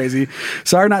pretty crazy.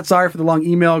 Sorry, not sorry for the long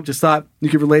email. Just thought you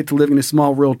could relate to living in a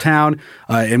small rural town,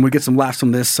 and we get some laughs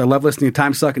from this. I love listening to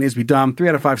Time Suck and Isby Dumb. 3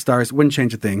 out of 5 stars. Wouldn't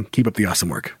change a thing. Keep up the awesome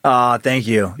work. Thank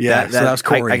you. Yeah, so that was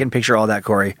Corey. I can picture all that,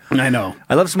 Corey. I know.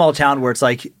 I love small town where it's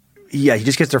like, yeah, he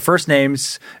just gets their first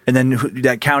names, and then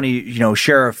that county,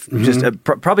 sheriff just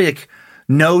probably like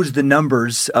knows the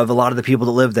numbers of a lot of the people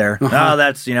that live there. Oh,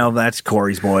 that's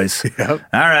Corey's boys. Yep.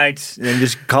 All right, and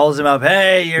just calls him up.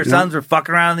 Hey, your sons were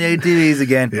fucking around the ATVs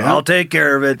again. Yep. I'll take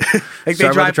care of it.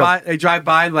 They drive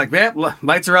by and like, man,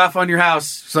 lights are off on your house.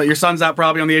 So your son's out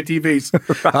probably on the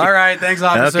ATVs. Right. All right, thanks,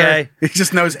 officer. Okay. He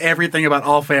just knows everything about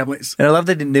all families. And I love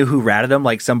that they knew who ratted him,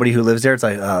 like somebody who lives there. It's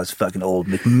like, oh, it's fucking old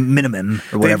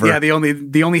McMinimum or whatever.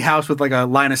 The only house with like a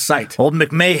line of sight. Old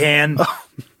McMahon.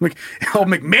 Old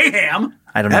McMaham.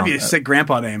 I don't know. That'd be a sick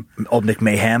grandpa name. Old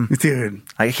McMaham. Dude.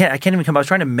 I can't even come. I was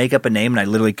trying to make up a name, and I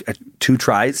literally 2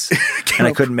 tries, and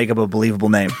I couldn't make up a believable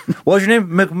name. What was your name?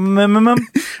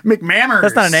 McMammers.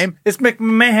 That's not a name. It's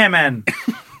McMahon.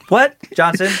 What?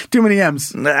 Johnson? Too many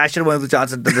M's. I should have went with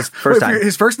Johnson this first time.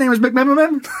 His first name is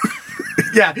McMammam?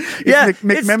 Yeah. Yeah.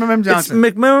 McMammam Johnson.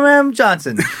 It's McMahon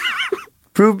Johnson.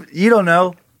 Prove you don't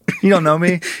know. You don't know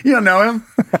me? You don't know him.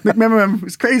 McMemem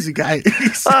was a crazy guy.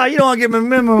 You don't want to get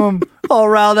McMemem all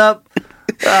riled up.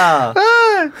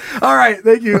 All right,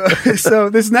 thank you. So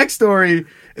this next story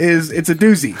it's a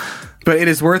doozy, but it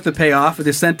is worth the payoff. It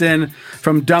is sent in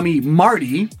from Dummy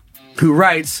Marty, who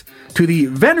writes to the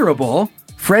venerable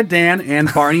Fred Dan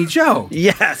and Barney Joe.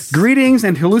 Yes. Greetings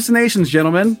and hallucinations,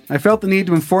 gentlemen. I felt the need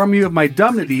to inform you of my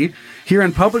dumbnity here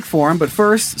in public forum, but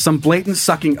first, some blatant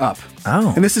sucking up.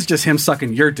 Oh. And this is just him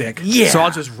sucking your dick. Yeah. So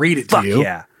I'll just read it to you.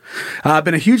 Yeah. I've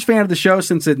been a huge fan of the show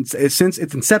since its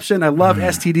inception. I love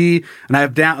STD, and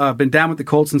I've been down with the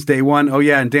Colt since day one. Oh,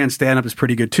 yeah, and Dan's stand-up is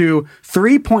pretty good, too.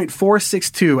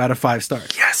 3.462 out of 5 stars.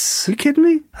 Yes. Are you kidding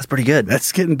me? That's pretty good.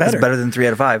 That's getting better. That's better than 3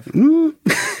 out of 5. A little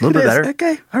bit better.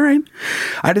 Okay, all right.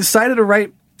 I decided to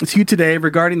write to you today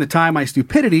regarding the time my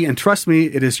stupidity, and trust me,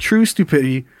 it is true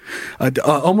stupidity,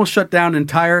 almost shut down an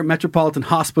entire metropolitan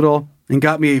hospital and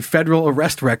got me a federal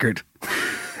arrest record.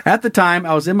 At the time,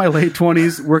 I was in my late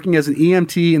 20s working as an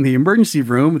EMT in the emergency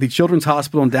room with the Children's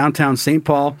Hospital in downtown St.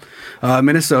 Paul,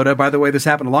 Minnesota. By the way, this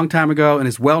happened a long time ago and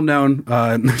is well known.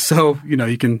 So, you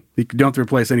don't have to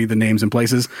replace any of the names and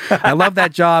places. I love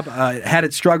that job. It had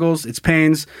its struggles, its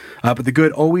pains, but the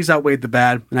good always outweighed the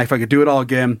bad. And if I could do it all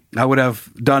again, I would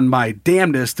have done my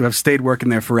damnedest to have stayed working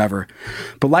there forever.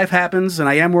 But life happens and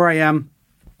I am where I am.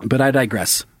 But I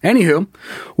digress. Anywho,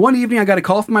 one evening I got a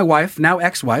call from my wife, now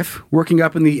ex-wife, working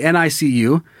up in the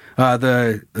NICU,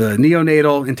 the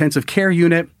neonatal intensive care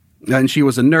unit, and she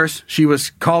was a nurse. She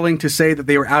was calling to say that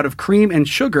they were out of cream and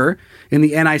sugar in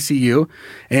the NICU,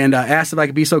 and asked if I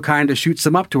could be so kind to shoot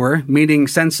some up to her, meaning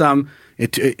send some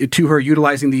to her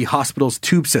utilizing the hospital's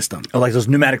tube system. Oh, like those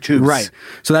pneumatic tubes. Right.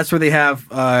 So that's where they have,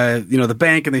 the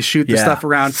bank, and they shoot the stuff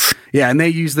around. Yeah, and they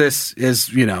use this as,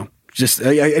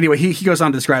 anyway, he goes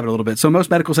on to describe it a little bit. So most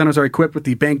medical centers are equipped with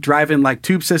the bank drive-in-like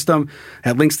tube system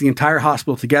that links the entire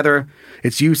hospital together.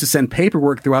 It's used to send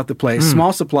paperwork throughout the place,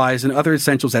 small supplies, and other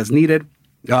essentials as needed.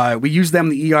 We use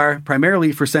them in the ER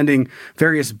primarily for sending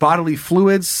various bodily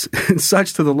fluids and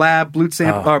such to the lab, blood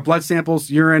samples,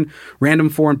 urine, random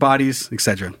foreign bodies,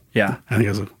 etc. Yeah. I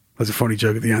think that was a funny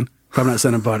joke at the end. I'm not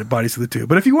sending bodies to the tube.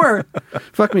 But if you were,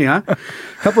 fuck me, huh? A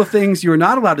couple of things you were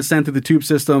not allowed to send through the tube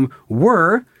system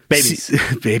were...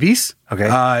 Babies.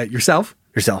 Okay. Yourself.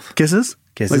 Kisses.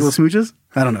 Like little smooches.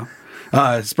 I don't know.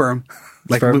 Sperm.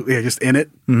 Sperm? Just in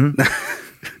it. Mm-hmm.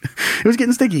 It was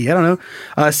getting sticky. I don't know.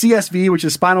 CSV, which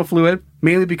is spinal fluid,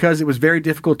 mainly because it was very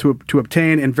difficult to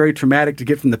obtain and very traumatic to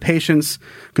get from the patients.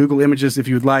 Google images if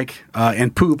you would like.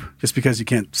 And poop, just because you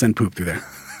can't send poop through there.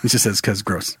 It just says because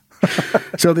gross.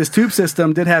 So this tube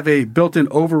system did have a built-in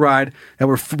override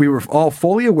that we were all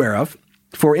fully aware of.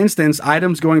 For instance,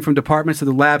 items going from departments to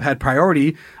the lab had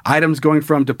priority. Items going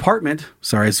from department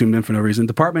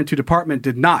to department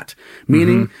did not.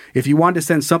 Meaning, if you wanted to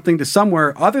send something to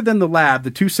somewhere other than the lab,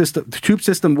 the tube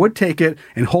system would take it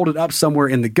and hold it up somewhere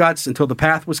in the guts until the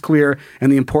path was clear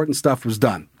and the important stuff was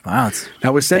done. Wow.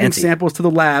 Now, with sending samples to the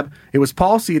lab, it was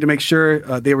policy to make sure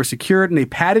they were secured in a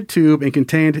padded tube and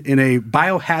contained in a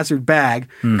biohazard bag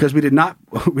because we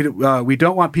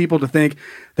don't want people to think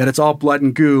that it's all blood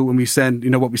and goo when we send,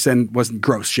 what we send wasn't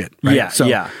gross shit. Right?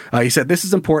 He said, this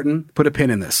is important. Put a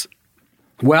pin in this.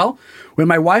 Well, when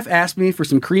my wife asked me for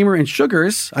some creamer and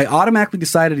sugars, I automatically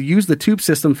decided to use the tube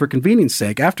system for convenience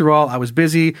sake. After all, I was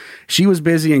busy, she was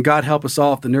busy, and God help us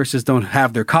all if the nurses don't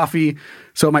have their coffee.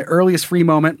 So at my earliest free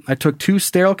moment, I took 2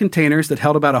 sterile containers that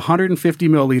held about 150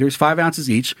 milliliters, 5 ounces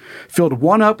each, filled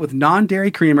one up with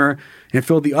non-dairy creamer, and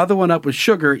filled the other one up with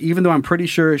sugar, even though I'm pretty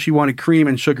sure she wanted cream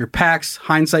and sugar packs.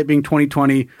 Hindsight being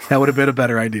 2020, that would have been a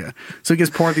better idea. So he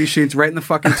just poured these sheets right in the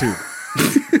fucking tube.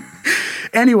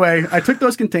 Anyway, I took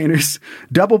those containers,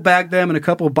 double bagged them in a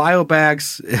couple of bio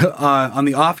bags on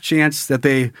the off chance that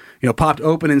they, popped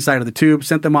open inside of the tube,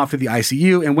 sent them off to the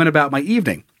ICU, and went about my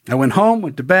evening. I went home,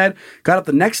 went to bed, got up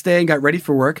the next day and got ready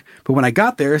for work. But when I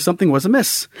got there, something was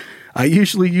amiss. I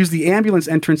usually use the ambulance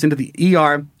entrance into the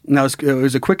ER. Now, it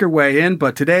was a quicker way in,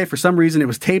 but today, for some reason, it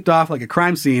was taped off like a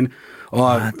crime scene,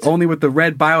 only with the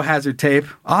red biohazard tape.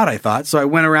 Odd, I thought. So I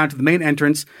went around to the main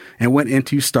entrance and went in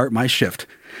to start my shift.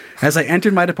 As I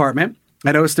entered my department,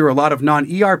 I noticed there were a lot of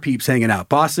non-ER peeps hanging out,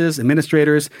 bosses,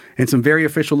 administrators, and some very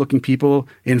official-looking people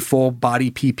in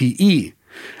full-body PPE.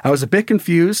 I was a bit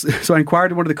confused, so I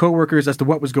inquired of one of the coworkers as to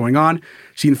what was going on.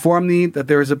 She informed me that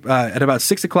there was at about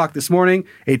 6 o'clock this morning,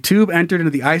 a tube entered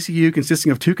into the ICU consisting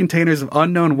of 2 containers of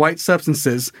unknown white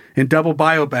substances in double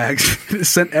bio bags that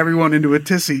sent everyone into a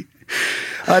tizzy.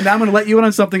 Now I'm going to let you in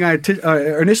on something I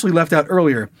initially left out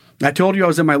earlier. I told you I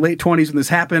was in my late 20s when this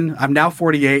happened. I'm now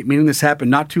 48, meaning this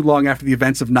happened not too long after the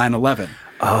events of 9/11.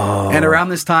 And around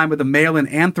this time with the mail-in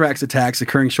anthrax attacks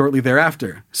occurring shortly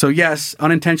thereafter. So yes,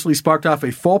 unintentionally sparked off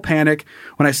a full panic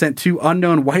when I sent 2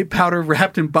 unknown white powder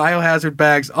wrapped in biohazard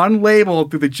bags unlabeled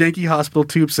through the janky hospital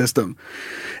tube system.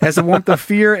 As the warmth of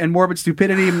fear and morbid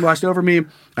stupidity washed over me,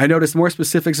 I noticed more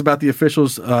specifics about the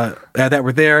officials that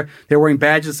were there. They were wearing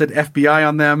badges that said FBI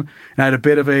on them, and I had a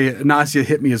bit of a nausea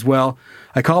hit me as well.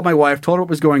 I called my wife, told her what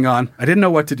was going on. I didn't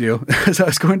know what to do, as I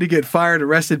was going to get fired,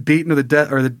 arrested, beaten to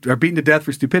death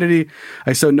for stupidity.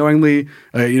 I so knowingly,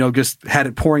 just had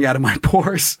it pouring out of my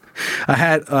pores.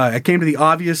 I came to the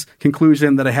obvious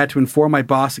conclusion that I had to inform my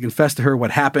boss and confess to her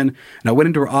what happened. And I went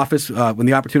into her office when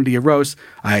the opportunity arose.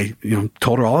 I,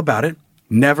 told her all about it.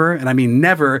 Never, and I mean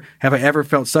never, have I ever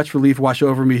felt such relief wash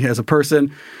over me as a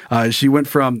person. She went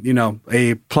from,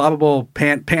 a palpable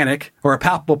panic,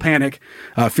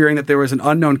 fearing that there was an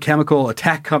unknown chemical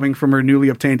attack coming from her newly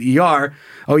obtained ER.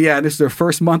 Oh yeah, and this is her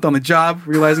first month on the job,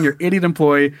 realizing her idiot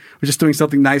employee was just doing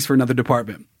something nice for another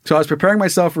department. So I was preparing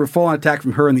myself for a full-on attack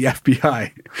from her and the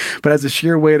FBI. But as the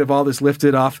sheer weight of all this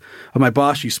lifted off of my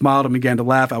boss, she smiled and began to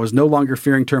laugh. I was no longer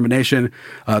fearing termination,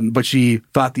 but she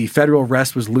thought the federal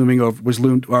arrest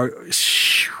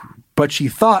but she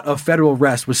thought a federal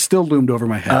arrest was still loomed over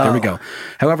my head. There we go.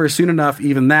 However, soon enough,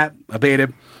 even that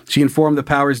abated. She informed the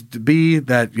powers to be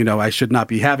that, I should not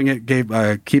be having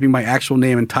it, keeping my actual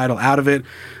name and title out of it,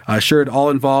 assured all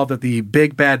involved that the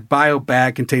big bad bio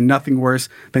bag contained nothing worse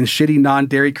than shitty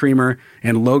non-dairy creamer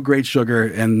and low-grade sugar,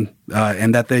 and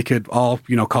that they could all,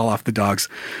 call off the dogs.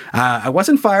 I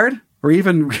wasn't fired or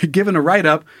even given a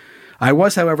write-up. I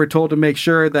was, however, told to make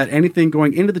sure that anything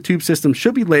going into the tube system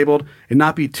should be labeled and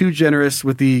not be too generous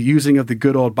with the using of the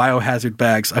good old biohazard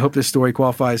bags. I hope this story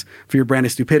qualifies for your brand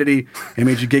of stupidity and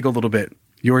made you giggle a little bit.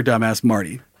 Your dumbass,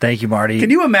 Marty. Thank you, Marty. Can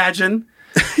you imagine?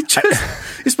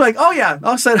 It's like, oh yeah,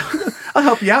 I'll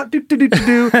help you out,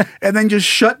 and then just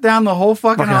shut down the whole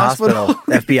fucking hospital.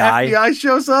 FBI. FBI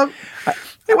shows up.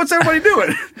 Hey, what's everybody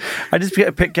doing? I just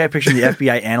kept picturing the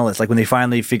FBI analyst, like when they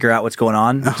finally figure out what's going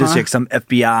on, just like some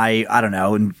FBI, I don't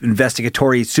know,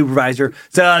 investigatory supervisor.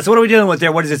 So what are we dealing with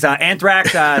there? What is this?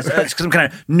 Anthrax? Some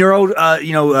kind of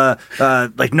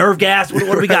like nerve gas? What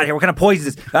do we got here? What kind of poison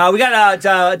is this? We got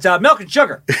it's milk and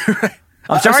sugar. Right.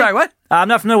 I'm sorry, what? I'm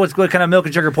not familiar with what kind of milk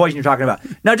and sugar poison you're talking about.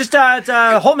 No, just it's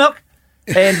whole milk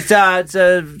and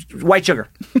it's white sugar.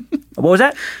 What was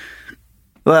that?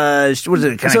 What is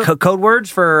it? Kind of code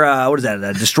words for what is that?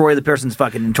 Destroy the person's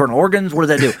fucking internal organs. What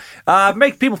does that do?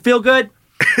 Make people feel good.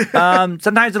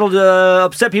 Sometimes it'll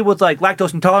upset people with like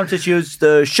lactose intolerance issues.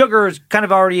 The sugar is kind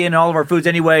of already in all of our foods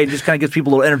anyway. It just kind of gives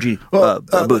people a little energy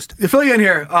boost. To fill you in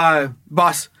here,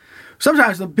 boss.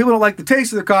 Sometimes people don't like the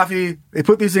taste of their coffee. They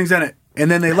put these things in it, and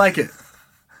then they like it.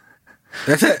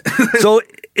 That's it. So,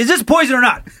 is this poison or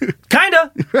not?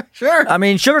 Kinda. Sure. I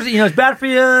mean, sugar's it's bad for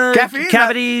you. Caffeine,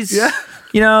 cavities. Yeah.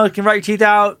 It can rot your teeth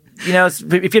out. If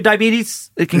you have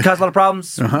diabetes, it can cause a lot of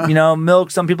problems. Milk,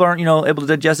 some people aren't, able to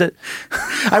digest it.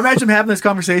 I imagine having this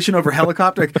conversation over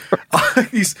helicopter.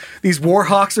 Like, these war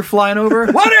hawks are flying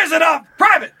over. What is it up?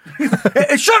 Private!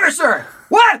 It's sugar, sir!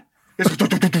 What?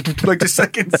 Like this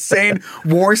like insane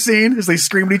war scene as they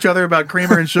scream at each other about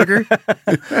creamer and sugar.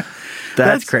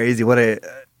 That's crazy.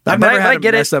 I've never had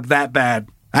it mess up that bad.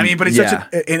 I mean, but it's such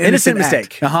an innocent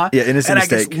mistake. Yeah, innocent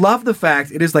mistake. I just love the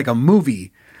fact it is like a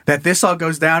movie that this all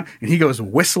goes down and he goes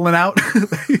whistling out.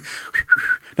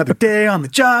 Another day on the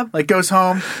job, like goes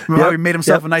home. He made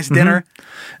himself a nice dinner.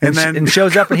 And then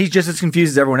shows up and he's just as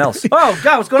confused as everyone else. Oh,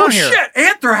 God, what's going on here? Oh, shit,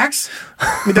 anthrax!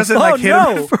 He doesn't hit him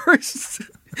at first.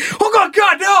 Oh,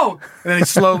 God, no! And then he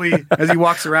slowly, as he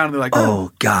walks around, they're like,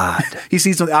 oh, God. He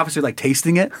sees the officer like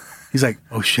tasting it. He's like,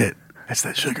 oh, shit, that's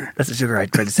that sugar. That's the sugar I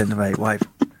tried to send to my wife.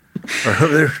 Or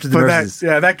to the nurses.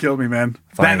 That killed me, man.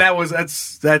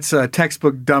 That's a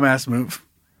textbook dumbass move.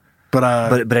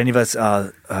 But any of us,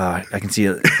 I can see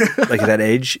it, like at that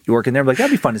age, you work in there, like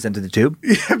that'd be fun to send to the tube.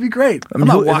 Yeah, it'd be great. I'm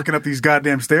not walking up these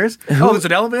goddamn stairs. There's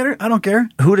an elevator? I don't care.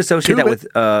 Who would associate that with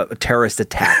a terrorist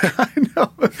attack? I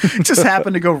know. It just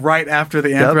happened to go right after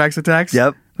the anthrax attacks.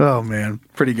 Yep. Oh, man.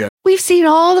 Pretty good. We've seen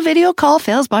all the video call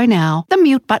fails by now. The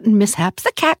mute button mishaps,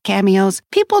 the cat cameos,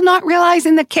 people not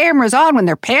realizing the camera's on when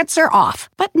their pants are off.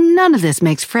 But none of this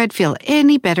makes Fred feel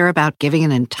any better about giving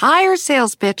an entire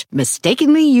sales pitch,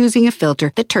 mistakenly using a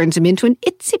filter that turns him into an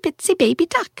itsy-bitsy baby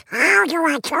duck. How do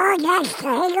I turn this thing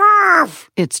off?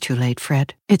 It's too late,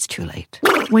 Fred. It's too late.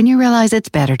 When you realize it's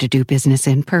better to do business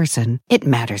in person, it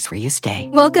matters where you stay.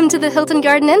 Welcome to the Hilton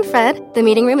Garden Inn, Fred. The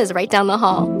meeting room is right down the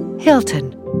hall.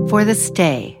 Hilton, for the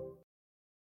stay.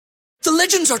 The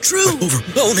legends are true.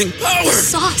 Overwhelming power. The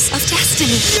sauce of destiny.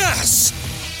 Yes!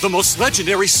 The most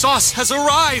legendary sauce has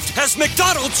arrived as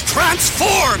McDonald's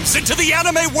transforms into the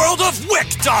anime world of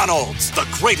WickDonald's. The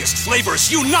greatest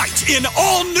flavors unite in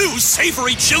all new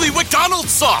savory chili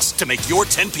WickDonald's sauce to make your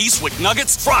 10-piece Wick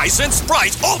Nuggets, fries, and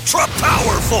Sprite ultra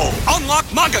powerful. Unlock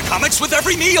manga comics with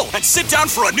every meal and sit down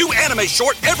for a new anime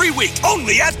short every week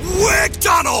only at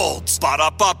WickDonald's.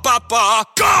 Ba-da-ba-ba-ba,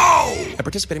 go! At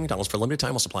participating McDonald's for a limited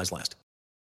time while supplies last.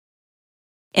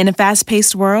 In a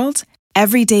fast-paced world,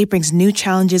 every day brings new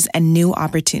challenges and new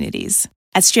opportunities.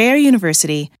 At Strayer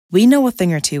University, we know a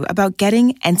thing or two about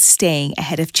getting and staying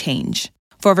ahead of change.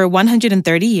 For over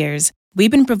 130 years, we've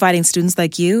been providing students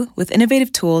like you with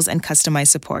innovative tools and customized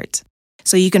support,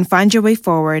 so you can find your way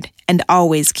forward and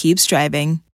always keep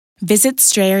striving. Visit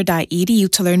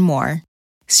strayer.edu to learn more.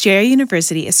 Strayer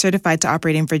University is certified to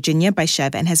operate in Virginia by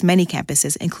Chev and has many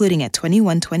campuses, including at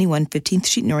 2121 15th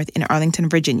Street North in Arlington,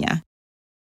 Virginia.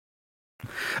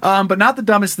 But not the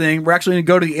dumbest thing. We're actually going to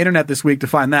go to the internet this week to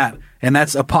find that, and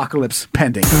that's Apocalypse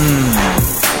Pending. It's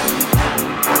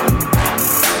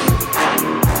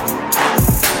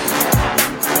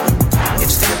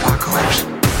the apocalypse.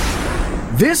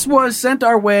 This was sent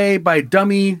our way by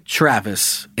Dummy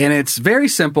Travis, and it's very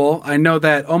simple. I know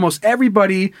that almost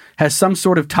everybody has some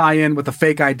sort of tie-in with a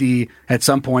fake ID at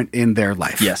some point in their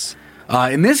life. Yes.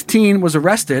 And this teen was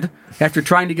arrested after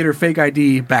trying to get her fake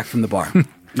ID back from the bar.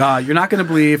 You're not going to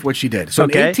believe what she did. So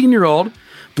Okay. An 18-year-old,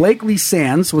 Blakely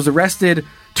Sands, was arrested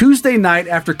Tuesday night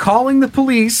after calling the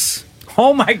police.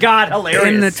 Oh my God, hilarious.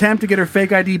 In an attempt to get her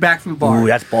fake ID back from the bar. Ooh,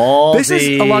 that's ballsy. This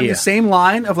is along the same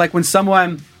line of like when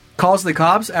someone calls the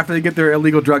cops after they get their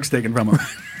illegal drugs taken from them.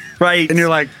 Right. And you're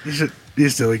like, you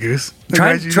silly goose.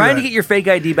 Trying to get your fake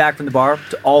ID back from the bar,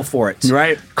 all for it.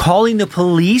 Right. Calling the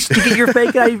police to get your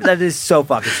fake ID, that is so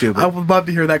fucking stupid. I would love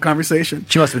to hear that conversation.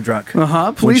 She must have been drunk.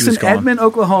 Uh-huh. Police in Edmond,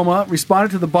 Oklahoma responded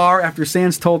to the bar after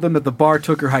Sands told them that the bar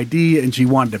took her ID and she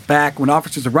wanted it back. When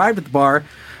officers arrived at the bar,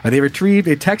 they retrieved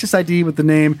a Texas ID with the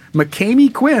name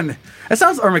McCamey Quinn. That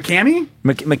sounds, or McCamey?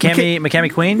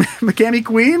 McCamey Queen? McCamey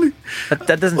Queen?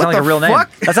 That doesn't sound like a real name.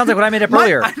 fuck? That sounds like what I made up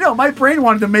earlier. I know, my brain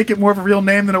wanted to make it more of a real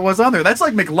name than it was on there. That's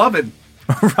like McLovin.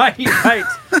 right.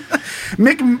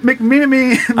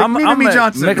 McMinamy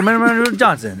Johnson. McMinamy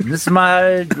Johnson. This is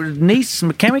my niece,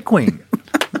 McCamey Queen.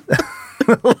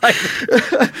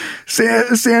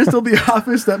 Sands told the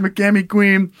office that McCamey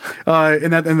Queen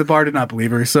and the bar did not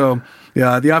believe her. So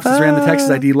the officers ran the Texas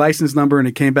ID license number and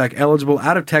it came back eligible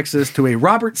out of Texas to a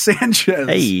Robert Sanchez.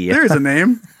 Hey. There's a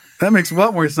name. That makes a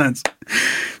lot more sense.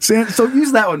 So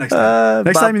use that one next time.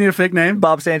 Next time you need a fake name.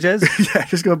 Bob Sanchez? Yeah,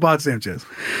 just go Bob Sanchez.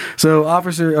 So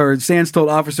Sands told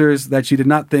officers that she did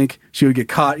not think she would get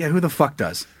caught. Yeah, who the fuck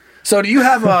does? So do you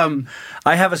have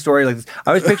I have a story like this.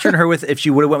 I was picturing her with, if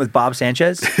she would have went with Bob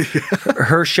Sanchez,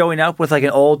 her showing up with like an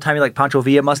old timey like Pancho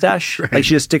Villa mustache. Right. Like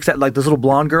she just sticks out, like this little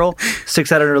blonde girl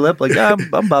sticks out on her lip like, yeah,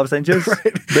 I'm Bob Sanchez.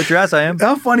 Right. Bet your ass I am.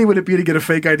 How funny would it be to get a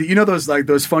fake ID? You know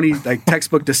those funny like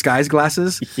textbook disguise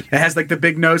glasses? Yeah. It has like the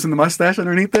big nose and the mustache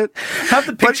underneath it. Have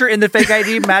the picture in the fake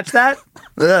ID match that?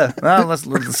 Well, let's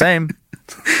look the same.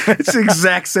 It's the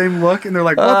exact same look, and they're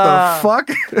like, "What the fuck?"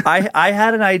 I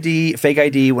had an fake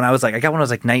ID when I was like, I got when I was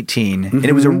like 19, and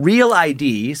it was a real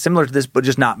ID, similar to this, but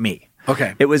just not me.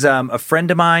 Okay, it was a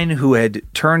friend of mine who had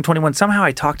turned 21. Somehow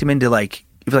I talked him into like.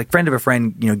 It was like friend of a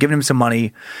friend, giving him some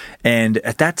money, and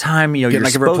at that time, you're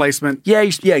like a replacement. Yeah,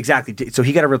 exactly. So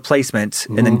he got a replacement,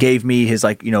 and then gave me his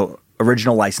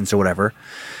original license or whatever.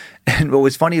 And what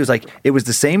was funny was it was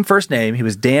the same first name. He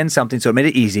was Dan something, so it made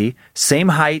it easy. Same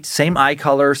height, same eye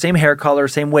color, same hair color,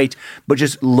 same weight, but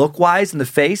just look wise in the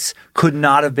face could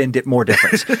not have been more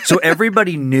different. So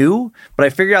everybody knew, but I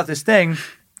figured out this thing,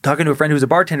 talking to a friend who was a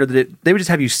bartender, that they would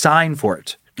just have you sign for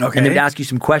it. Okay. And they would ask you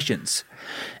some questions.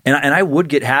 And I would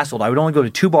get hassled. I would only go to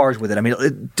 2 bars with it. I mean,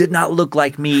 it did not look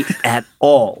like me at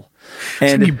all.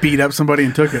 And you beat up somebody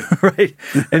and took it. Right.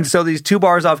 And so these 2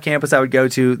 bars off campus I would go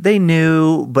to, they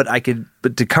knew, but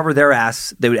to cover their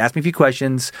ass, they would ask me a few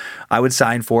questions. I would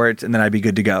sign for it, and then I'd be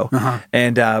good to go. Uh-huh.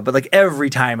 And but every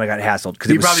time I got hassled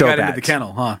because it was so bad. You probably got into the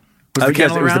kennel, huh?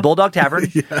 It was the Bulldog Tavern,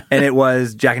 and it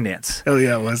was Jack and Dance. Oh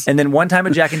yeah, it was. And then one time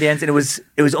at Jack and Dance, and it was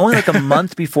only like a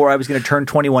month before I was going to turn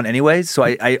 21 anyways, so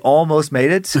I almost made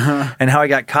it. Uh-huh. And how I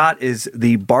got caught is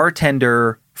the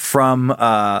bartender from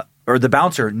or the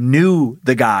bouncer knew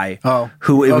the guy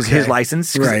who it was his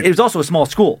license. Right. It was also a small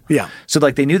school. Yeah. So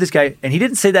they knew this guy, and he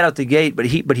didn't say that out the gate, but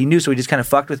he knew, so he just kind of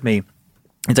fucked with me.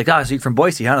 He's like, so you're from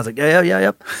Boise, huh? And I was like, yeah,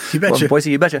 yep. You betcha. Well,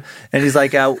 Boise, you betcha. And he's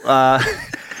like,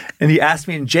 and he asked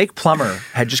me, and Jake Plummer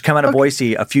had just come out of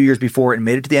Boise a few years before and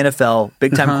made it to the NFL,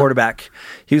 big-time quarterback.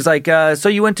 He was like, so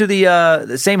you went to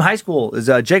the same high school as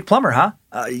Jake Plummer, huh?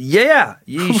 Yeah,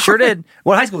 you sure did.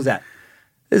 What high school was that?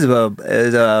 This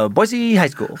is a Boise High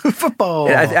School. Football.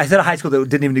 I said a high school that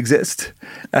didn't even exist.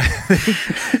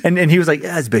 and he was like,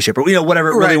 yeah, it's Bishop, or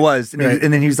whatever it really was. And,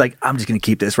 and then he was like, I'm just going to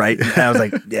keep this, right? And I was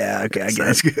like, yeah, okay, I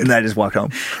guess. And then I just walked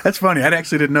home. That's funny. I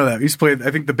actually didn't know that. We used to play,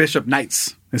 I think the Bishop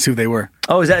Knights is who they were.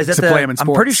 Oh, is that to play them in I'm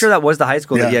sports. pretty sure that was the high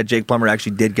school that Jake Plummer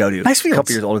actually did go to. Nice Fields. A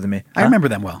couple years older than me. I remember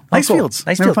them well. Nice cool. Fields.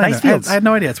 Nice Remember Fields. playing Nice there. I had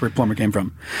no idea that's where Plummer came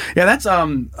from. Yeah, that's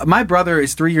my brother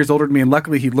is 3 years older than me, and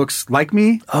luckily he looks like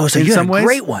me. Oh, so in you had some a ways.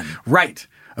 great one. Right.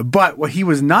 But what he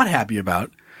was not happy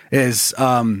about is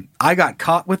I got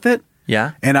caught with it.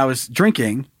 Yeah. And I was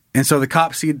drinking. And so the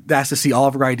cop asked to see all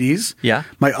of our IDs. Yeah.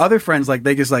 My other friends,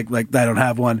 they just like I don't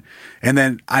have one. And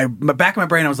then back of my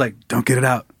brain, I was like, don't get it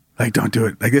out. Like, don't do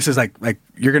it. Like, this is like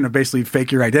you're going to basically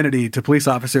fake your identity to police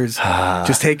officers.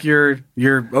 Just take your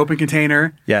open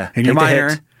container and your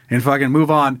minor and fucking move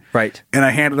on. Right. And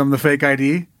I handed them the fake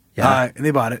ID. Yeah. And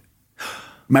they bought it.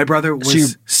 My brother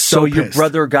was so your pissed.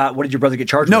 brother got, what did your brother get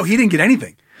charged No, with? he didn't get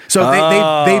anything. So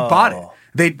they bought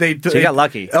it. So you got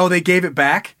lucky. Oh, they gave it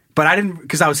back. But I didn't,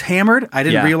 because I was hammered. I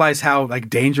didn't realize how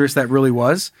dangerous that really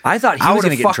was. I thought he was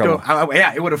going to get in trouble.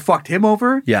 It would have fucked him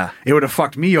over. Yeah. It would have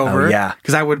fucked me over. Oh, yeah.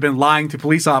 Because I would have been lying to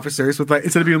police officers with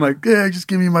instead of being like, yeah, just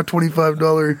give me my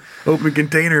 $25 open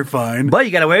container fine. But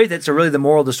you got away with it. So really the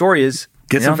moral of the story is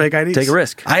get some fake IDs. Take a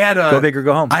risk. Go big or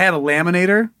go home. I had a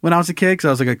laminator when I was a kid because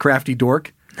I was like a crafty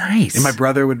dork. Nice. And my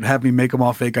brother would have me make them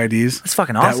all fake IDs. That's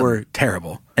fucking awesome. That were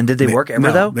terrible. And did they work ever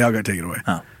though? They all got taken away.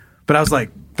 Oh. But I was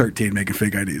like 13 making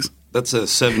fake IDs. That's a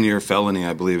 7-year felony,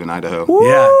 I believe, in Idaho. Woo!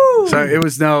 Yeah. So it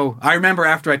was I remember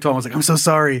after I told him, I was like, I'm so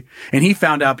sorry. And he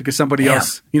found out because somebody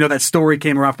else, that story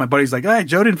came around. My buddy's like, hey,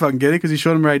 Joe didn't fucking get it because he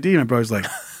showed him her ID. My brother's like,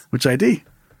 which ID?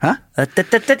 Huh?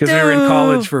 Because we were in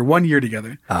college for 1 year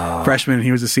together. Oh. Freshman, and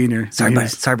he was a senior.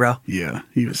 Sorry, bro. Yeah,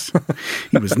 he was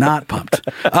not pumped.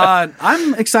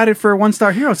 I'm excited for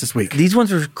 1-Star Heroes this week. These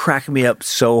ones are cracking me up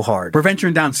so hard. We're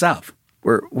venturing down south.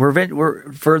 We're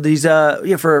for these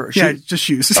for shoes. Yeah, just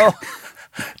shoes. Oh,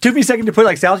 took me a second to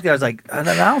put South. I was like, I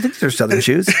don't think they're Southern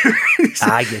shoes.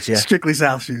 I get you. Strictly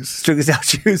South shoes. Strictly South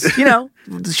shoes. The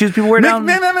shoes people wear down.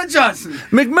 McMillan Johnson.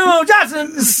 McMillan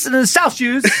Johnson. South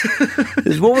shoes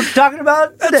is what we're talking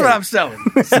about today. That's what I'm selling.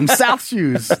 Some South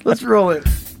shoes. Let's roll it.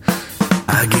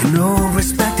 I get no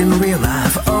respect in real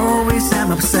life. Always am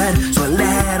upset, so I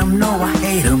let them know I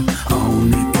hate them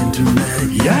on the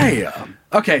internet. Yeah.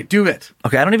 Okay, do it.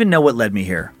 Okay, I don't even know what led me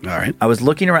here. All right. I was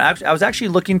looking around. I was actually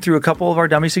looking through a couple of our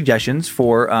dummy suggestions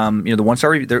for, the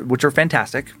 1-star review, which are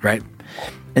fantastic. Right.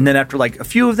 And then after a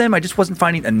few of them, I just wasn't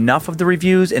finding enough of the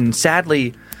reviews. And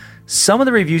sadly, some of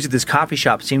the reviews at this coffee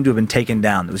shop seemed to have been taken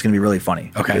down. It was going to be really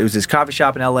funny. Okay. It was this coffee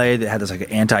shop in LA that had this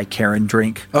anti-Karen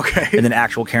drink. Okay. And then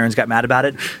actual Karens got mad about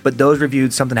it. But those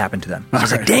reviews, something happened to them. I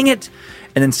was like, dang it.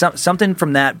 And then something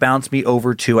from that bounced me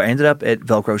over to, I ended up at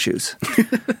Velcro shoes.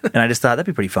 And I just thought, that'd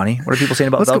be pretty funny. What are people saying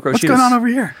about Velcro shoes? What's going on over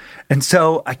here? And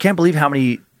so I can't believe how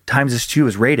many times this shoe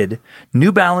was rated.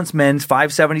 New Balance Men's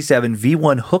 577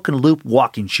 V1 Hook and Loop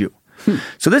walking shoe.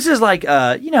 So this is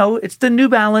it's the New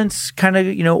Balance kind of,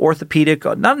 orthopedic,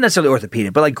 not necessarily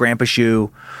orthopedic, but grandpa shoe,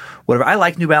 whatever. I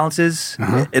like New Balances.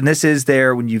 Uh-huh. And this is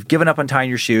there when you've given up on tying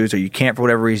your shoes or you can't for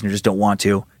whatever reason or just don't want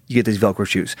to. You get these Velcro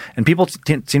shoes, and people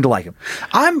seem to like them.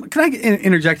 Can I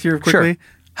interject here quickly? Sure.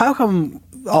 How come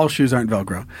all shoes aren't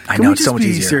Velcro? I know, it's so much easier.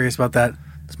 Can we just be serious about that?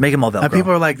 Let's make them all Velcro. And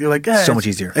people are they're so much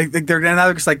easier. They're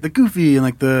now just the goofy and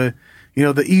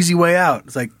the easy way out.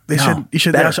 It's they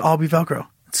should all be Velcro.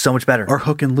 It's so much better. Or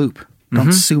hook and loop.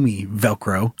 Don't sue me,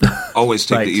 Velcro. Always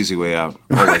take the easy way out.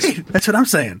 Always. Right. That's what I'm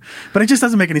saying. But it just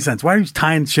doesn't make any sense. Why are you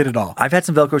tying shit at all? I've had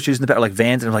some Velcro shoes in the past,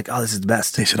 Vans, and I'm like, oh, this is the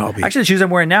best. They should all be. Actually, the shoes I'm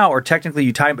wearing now are technically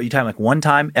you tie them one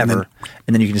time ever,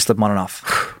 and then you can just slip them on and off.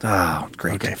 Oh,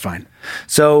 great. Okay, fine.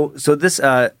 So this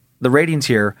the ratings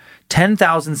here,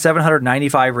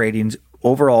 10,795 ratings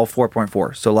overall,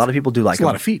 4.4. So a lot of people do like them. It's a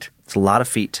lot of feet. It's a lot of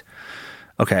feet.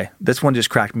 Okay, this one just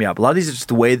cracked me up. A lot of these are just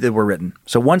the way they were written.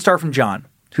 So 1-star from John,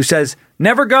 who says,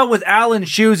 never go with Allen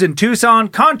shoes in Tucson,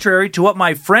 contrary to what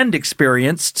my friend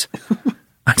experienced.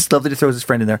 I just love that he throws his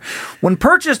friend in there. When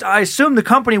purchased, I assumed the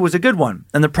company was a good one,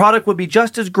 and the product would be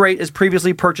just as great as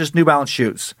previously purchased New Balance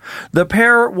shoes. The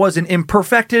pair was an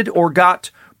imperfected or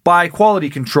got by quality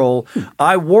control.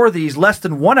 I wore these less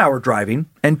than 1 hour driving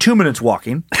and 2 minutes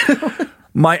walking.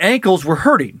 My ankles were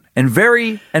hurting and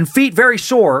feet very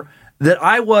sore, that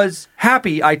I was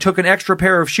happy I took an extra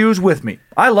pair of shoes with me.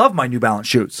 I love my New Balance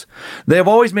shoes. They have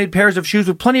always made pairs of shoes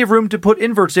with plenty of room to put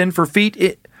inverts in for feet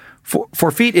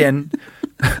in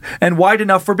and wide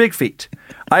enough for big feet.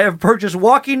 I have purchased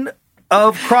walking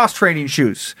of cross-training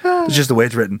shoes. It's just the way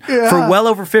it's written. For well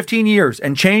over 15 years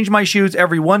and changed my shoes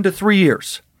every 1 to 3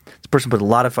 years. This person put a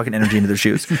lot of fucking energy into their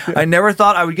shoes. I never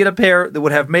thought I would get a pair that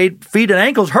would have made feet and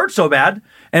ankles hurt so bad.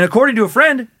 And according to a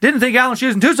friend, didn't think Allen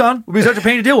shoes in Tucson would be such a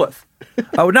pain to deal with.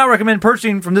 I would not recommend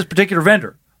purchasing from this particular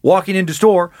vendor. Walking into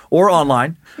store or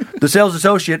online, the sales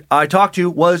associate I talked to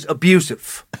was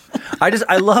abusive.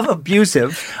 I love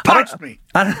abusive. Punch me.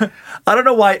 I don't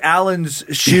know why Allen's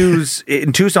shoes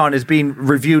in Tucson is being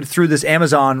reviewed through this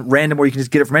Amazon random where you can just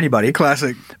get it from anybody.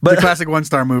 Classic. But, the classic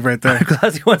 1-star move right there.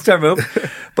 Classic 1-star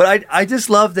move. But I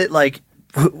just love that, like,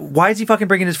 why is he fucking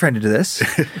bringing his friend into this?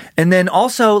 And then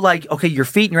also, like, okay, your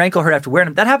feet and your ankle hurt after wearing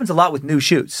them. That happens a lot with new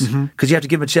shoes because you have to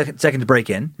give them a second to break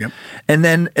in. Yep. And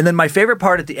then my favorite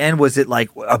part at the end was it like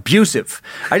abusive.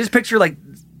 I just picture like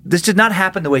this did not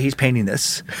happen the way he's painting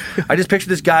this. I just picture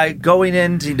this guy going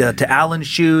into to Allen's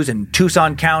shoes in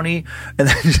Tucson County, and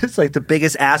then just like the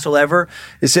biggest asshole ever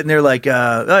is sitting there like,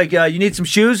 you need some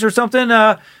shoes or something?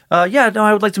 Yeah, no,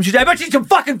 I would like some shoes. I bet you need some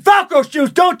fucking Falco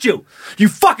shoes, don't you? You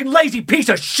fucking lazy piece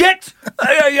of shit.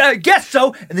 I guess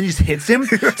so. And then he just hits him.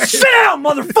 Sit down,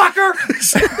 motherfucker.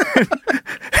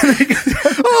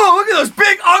 Oh, look at those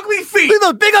big, ugly feet. Look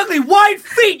at those big, ugly, wide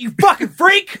feet, you fucking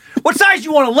freak. What size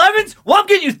you want, 11s? Well, I'm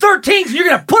getting you 13s, and you're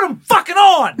going to put them fucking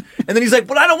on. And then he's like,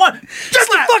 but I don't want. Shut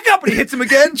the fuck up. And he hits him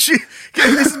again.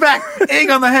 This is back. Egg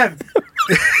on the head.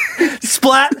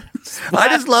 Splat. I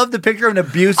just love the picture of an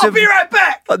abusive. I'll be right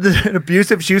back. An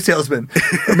abusive shoe salesman.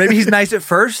 Or maybe he's nice at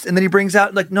first, and then he brings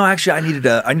out like, no, actually, I needed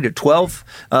a 12.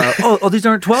 These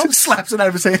aren't 12s. Slaps it out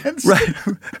of his hands. Right.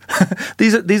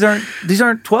 these aren't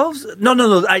 12s. No.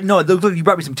 Look, you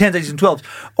brought me some 10s. I need some 12s.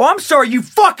 Oh, I'm sorry, you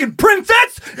fucking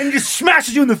princess! And he just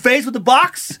smashes you in the face with the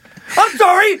box. I'm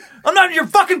sorry. I'm not in your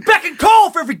fucking beck and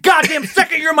call for every goddamn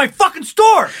second you're in my fucking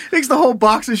store. Takes the whole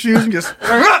box of shoes and just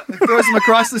throws them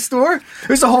across the store.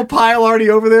 There's a whole pile already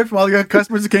over there from all the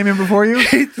customers that came in before you.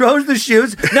 He throws the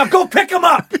shoes. Now go pick them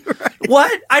up. Right.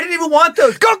 What? I didn't even want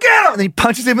those. Go get them. And then he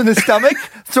punches him in the stomach,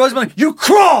 throws him like, you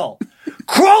crawl.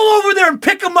 Crawl over there and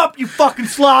pick them up, you fucking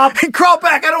slob. And crawl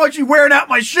back. I don't want you wearing out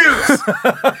my shoes.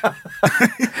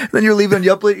 Then you're leaving the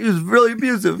uplet. He was really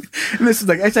abusive. And this is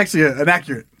like, it's actually an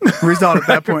accurate result at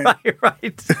that point.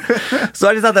 Right. So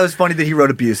I just thought that was funny that he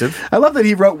wrote abusive. I love that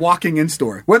he wrote walking in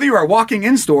store. Whether you are walking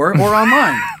in store or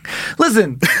online.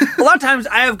 Listen, a lot of times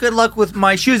I have good luck with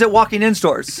my shoes at walking in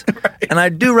stores. Right. And I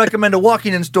do recommend a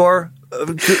walking in store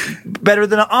better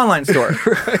than an online store.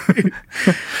 Right.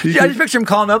 I just picture him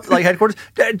calling up like headquarters.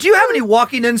 Do you have any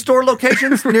walking in store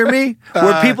locations near me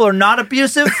where people are not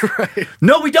abusive? Right.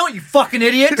 No, we don't, you fucking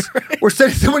idiot. Right. We're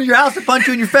sending someone to your house to punch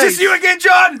you in your face. Just you again,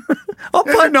 John.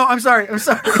 No, I'm sorry.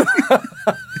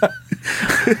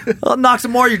 I'll knock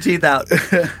some more of your teeth out.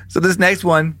 So this next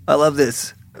one, I love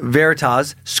this.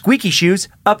 Veritas squeaky shoes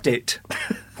update.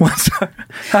 1 star.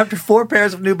 After 4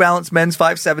 pairs of New Balance men's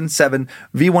 577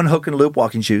 V1 hook and loop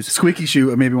walking shoes. Squeaky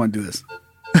shoe. I maybe want to do this.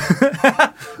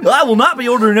 I will not be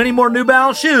ordering any more New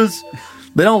Balance shoes.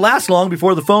 They don't last long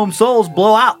before the foam soles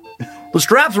blow out. The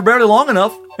straps are barely long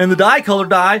enough, and the dye-color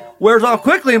dye wears off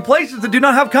quickly in places that do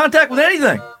not have contact with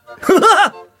anything.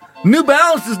 New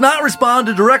Balance does not respond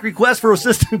to direct requests for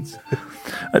assistance.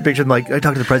 I pictured like, I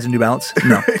talked to the president of New Balance.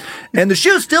 No. And the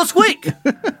shoes still squeak.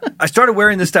 I started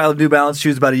wearing this style of New Balance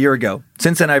shoes about a year ago.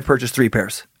 Since then, I've purchased 3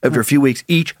 pairs. After a few weeks,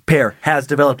 each pair has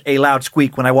developed a loud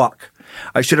squeak when I walk.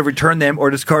 I should have returned them or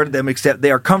discarded them, except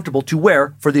they are comfortable to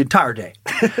wear for the entire day.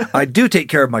 I do take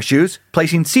care of my shoes,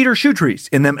 placing cedar shoe trees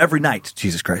in them every night.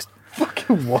 Jesus Christ.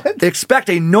 Fucking what? Expect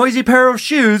a noisy pair of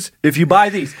shoes if you buy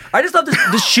these. I just love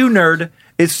this shoe nerd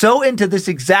is so into this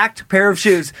exact pair of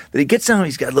shoes that he gets them.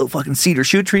 He's got a little fucking cedar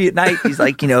shoe tree at night. He's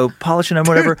like, polishing them,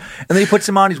 whatever. And then he puts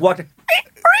them on. He's walking.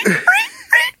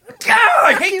 Oh,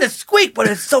 I hate the squeak, but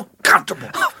it's so comfortable.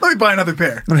 Let me buy another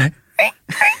pair.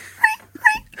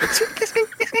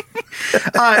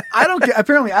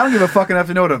 Apparently, I don't give a fuck enough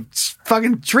to know what a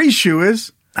fucking tree shoe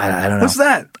is. I don't know. What's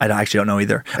that? I actually don't know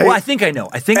either. Well, I think I know.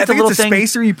 I think it's a little it's a thing.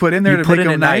 Spacer you put in there to put make it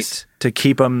them at nice night to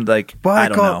keep them like. Why I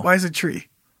don't know. Why is it tree?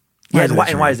 Yeah,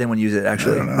 why does anyone use it?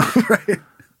 Actually, I don't know.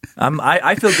 Right.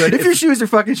 I feel good if your shoes are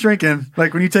fucking shrinking.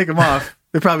 Like when you take them off,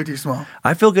 they're probably too small.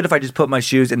 I feel good if I just put my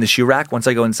shoes in the shoe rack once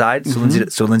I go inside, so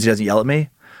Lindsay doesn't yell at me.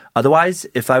 Otherwise,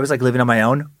 if I was like living on my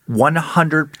own,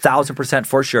 100,000%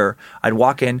 for sure, I'd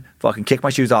walk in, fucking kick my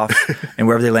shoes off, and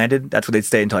wherever they landed, that's where they'd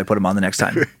stay until I put them on the next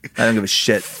time. I don't give a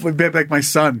shit. Like my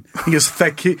son, he gets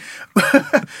fat. I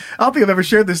don't think I've ever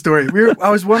shared this story. I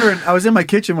was wondering. I was in my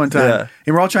kitchen one time,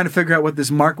 and we're all trying to figure out what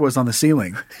this mark was on the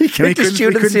ceiling. He couldn't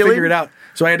figure it out,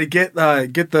 so I had to get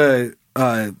the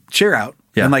chair out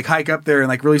and like hike up there and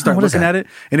like really start looking at it,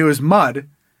 and it was mud.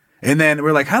 And then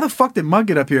we're like, how the fuck did Mug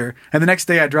get up here? And the next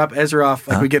day I drop Ezra off.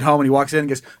 Like we get home and he walks in and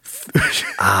goes,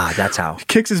 that's how.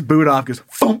 Kicks his boot off, goes,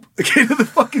 thump, into the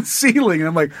fucking ceiling. And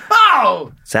I'm like,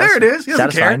 oh, there it is. He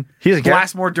doesn't care. He doesn't care.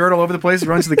 Blasts more dirt all over the place,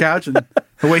 runs to the couch, and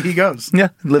away he goes. Yeah,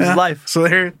 lives his life. So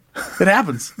there, it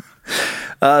happens.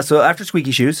 So after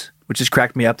squeaky shoes, which just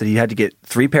cracked me up that he had to get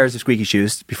 3 pairs of squeaky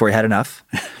shoes before he had enough.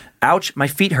 Ouch, my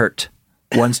feet hurt.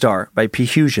 1 star by P.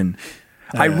 Husion.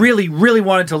 I really, really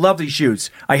wanted to love these shoes.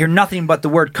 I hear nothing but the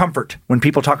word comfort when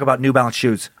people talk about New Balance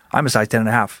shoes. I'm a size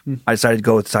 10.5. I decided to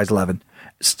go with size 11.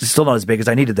 Still not as big as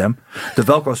I needed them. The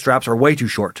Velcro straps are way too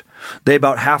short. They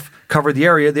about half cover the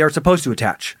area they are supposed to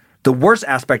attach. The worst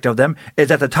aspect of them is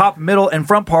that the top, middle, and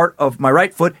front part of my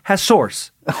right foot has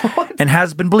sores and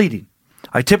has been bleeding.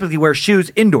 I typically wear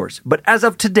shoes indoors, but as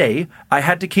of today, I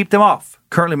had to keep them off.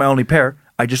 Currently my only pair.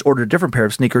 I just ordered a different pair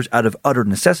of sneakers out of utter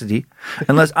necessity,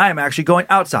 unless I am actually going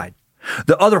outside.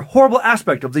 The other horrible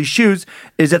aspect of these shoes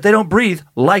is that they don't breathe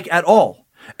like at all,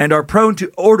 and are prone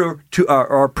to odor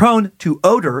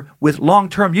with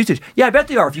long-term usage. Yeah, I bet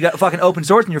they are if you got fucking open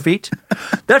sores in your feet.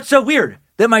 That's so weird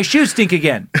that my shoes stink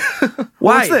again.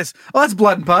 Why? What's this? Oh, that's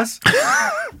blood and pus.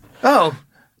 Oh.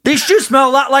 These shoes smell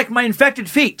a lot like my infected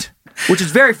feet. Which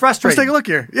is very frustrating. Let's take a look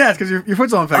here. Yeah, it's because your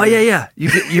foot's all infected. Oh, yeah.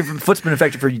 Your foot's been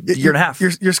infected for a year and a half.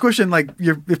 You're squishing, like,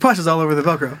 your pus is all over the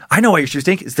Velcro. I know why your shoes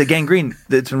stink. It's the gangrene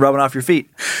that's been rubbing off your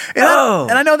feet. And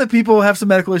I know that people have some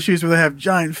medical issues where they have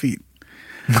giant feet.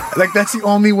 Like, that's the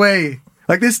only way.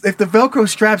 Like, this, if the Velcro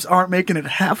straps aren't making it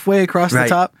halfway across the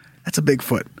top, that's a big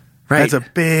foot. Right.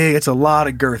 It's a lot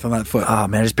of girth on that foot. Oh,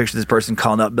 man, I just picture this person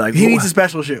calling up. Like, he needs a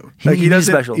special shoe.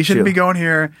 He shouldn't be going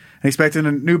here and expecting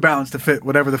a New Balance to fit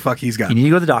whatever the fuck he's got. You need to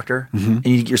go to the doctor and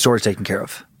you need to get your sores taken care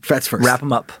of. That's first. Wrap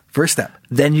them up. First step.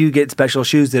 Then you get special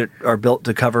shoes that are built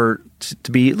to cover,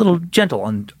 to be a little gentle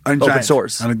on open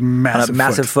sores. On a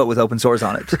massive foot with open sores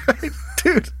on it. Right?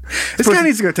 Dude, this guy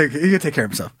needs to take care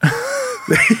of himself.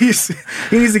 He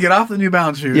needs to get off the New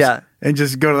Balance shoes and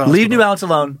just go to the hospital. Leave New Balance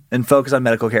alone and focus on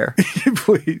medical care.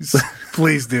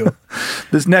 Please do.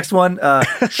 This next one,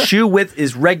 shoe width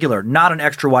is regular, not an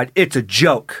extra wide. It's a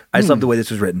joke. I just love the way this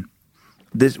was written.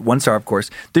 This 1 star, of course.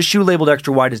 This shoe labeled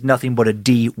extra wide is nothing but a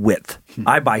D width.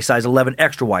 I buy size 11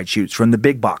 extra wide shoes from the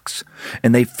big box,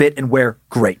 and they fit and wear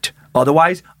great.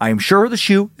 Otherwise, I am sure the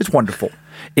shoe is wonderful.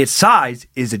 Its size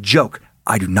is a joke.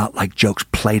 I do not like jokes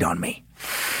played on me.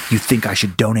 You think I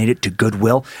should donate it to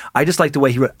Goodwill? I just like the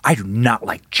way he wrote, I do not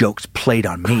like jokes played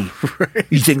on me. Right.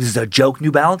 You think this is a joke,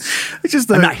 New Balance?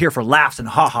 I'm not here for laughs and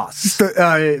ha-has.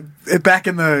 Back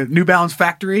in the New Balance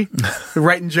factory,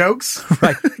 writing jokes.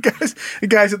 Right. the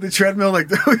guys at the treadmill, like,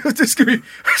 just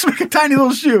make a tiny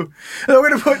little shoe. We're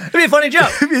going to put... It'd be a funny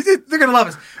joke. They're going to love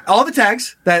us. All the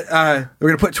tags that we're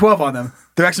going to put 12 on them,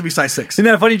 they're actually be size 6. Isn't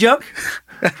that a funny joke?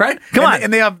 Right? Come on.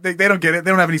 And they don't get it.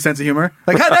 They don't have any sense of humor.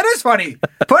 Like, hey, that is funny.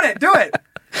 Put it. Do it.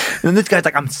 And this guy's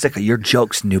like, I'm sick of your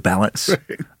jokes, New Balance.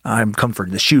 Right. I'm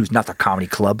comforting the shoes, not the comedy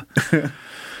club.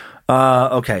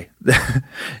 Okay.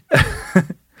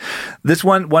 This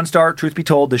 1 star, truth be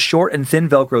told, the short and thin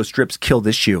Velcro strips kill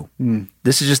this shoe.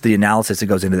 This is just the analysis that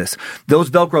goes into this. Those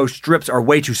Velcro strips are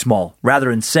way too small, rather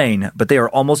insane, but they are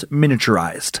almost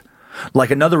miniaturized.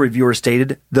 Like another reviewer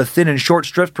stated, the thin and short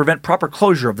strips prevent proper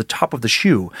closure of the top of the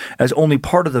shoe, as only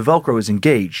part of the Velcro is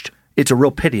engaged. It's a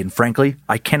real pity, and frankly,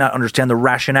 I cannot understand the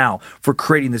rationale for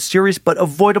creating this serious but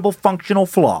avoidable functional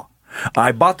flaw.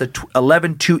 I bought the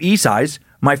 11 2E size.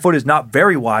 My foot is not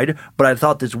very wide, but I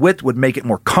thought this width would make it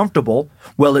more comfortable.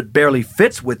 Well, it barely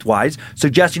fits widthwise,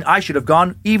 suggesting I should have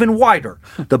gone even wider.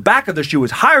 The back of the shoe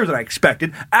is higher than I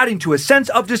expected, adding to a sense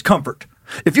of discomfort.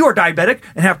 If you are diabetic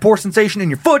and have poor sensation in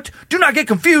your foot, do not get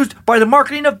confused by the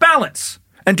marketing of Balance.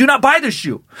 And do not buy this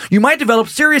shoe. You might develop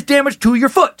serious damage to your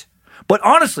foot. But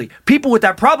honestly, people with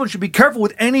that problem should be careful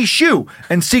with any shoe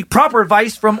and seek proper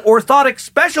advice from orthotic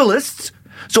specialists.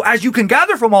 So as you can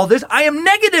gather from all this, I am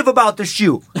negative about the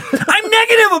shoe. I'm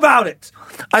negative about it.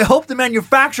 I hope the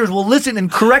manufacturers will listen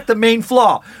and correct the main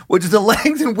flaw, which is the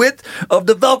length and width of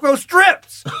the Velcro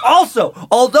strips. Also,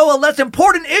 although a less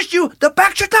important issue, the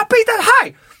back should not be that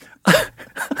high.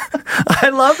 I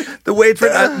love the way it's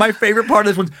written. My favorite part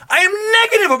of this one, I am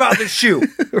negative about this shoe.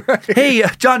 Right. Hey,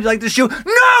 John, do you like this shoe?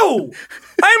 No!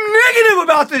 I'm negative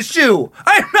about this shoe.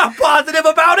 I'm not positive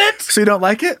about it. So you don't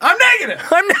like it? I'm negative.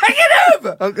 I'm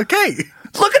negative. Okay.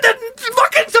 Look at the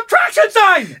fucking subtraction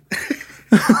sign.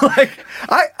 Like,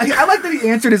 I like that he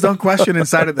answered his own question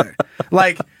inside of there.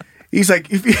 Like, he's like,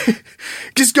 if you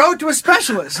just go to a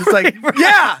specialist. It's like, right.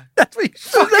 Yeah, that's what you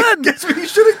should have done. That's what you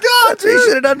should have done. That's what you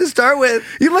should have done to start with.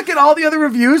 You look at all the other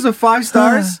reviews of 5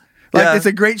 stars. Like, it's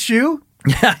a great shoe.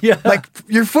 Yeah. Like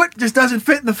your foot just doesn't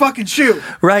fit in the fucking shoe.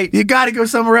 Right. You got to go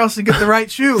somewhere else and get the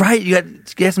right shoe. Right. You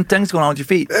got some things going on with your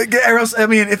feet. Or else, I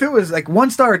mean, if it was like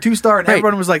 1 star or 2 star and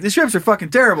everyone was like, "These strips are fucking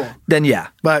terrible," then yeah.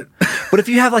 But if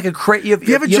you have like a crate, if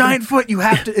you have a giant foot, you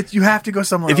have to go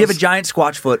somewhere. If you have a giant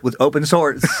squatch foot with open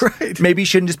sores, maybe you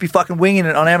shouldn't just be fucking winging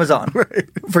it on Amazon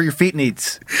for your feet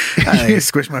needs. I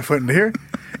squish my foot into here.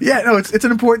 Yeah, no, it's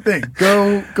an important thing.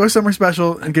 Go somewhere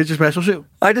special and get your special shoe.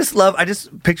 I just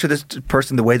picture this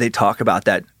person, the way they talk about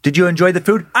that. Did you enjoy the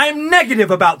food? I'm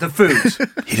negative about the food.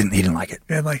 He didn't like it.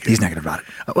 Yeah, like He's negative about it.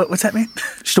 What's that mean?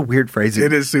 Just a weird phrasing.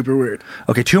 It is super weird.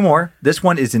 Okay, 2 more. This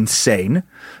one is insane.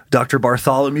 Dr.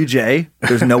 Bartholomew J.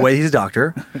 There's no way he's a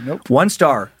doctor. Nope. 1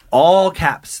 star. All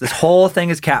caps. This whole thing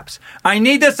is caps. I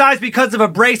need this size because of a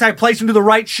brace I placed into the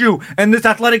right shoe, and this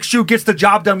athletic shoe gets the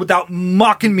job done without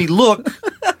mocking me. Look,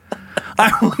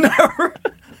 I will never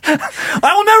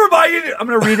buy you. I'm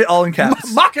going to read it all in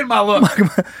caps. Mocking my look.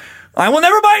 I will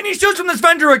never buy any shoes from this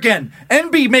vendor again.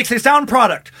 NB makes a sound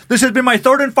product. This has been my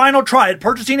 3rd and final try at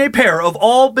purchasing a pair of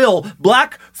all-bill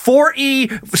black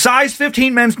 4E size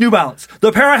 15 men's New Balance.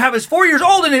 The pair I have is 4 years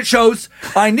old and it shows.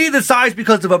 I need the size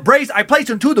because of a brace I placed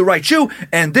into the right shoe,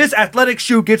 and this athletic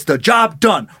shoe gets the job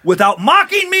done without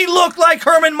mocking me look like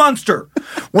Herman Munster.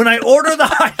 When I order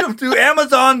the item through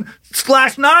Amazon/9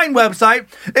 website,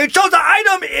 it shows the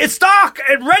item is stock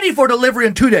and ready for delivery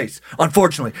in 2 days.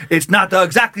 Unfortunately, it's not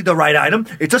exactly the right item.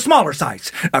 It's a smaller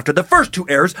size. After the first 2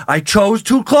 errors, I chose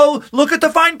to look at the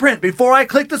fine print before I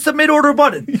clicked the submit order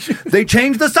button. They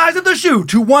changed the size of the shoe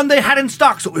to one they had in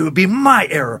stock, so it would be my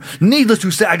error. Needless to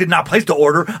say, I did not place the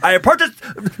order. I have purchased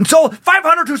and sold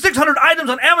 500 to 600 items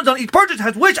on Amazon. Each purchase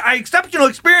has which I exceptional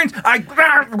experience.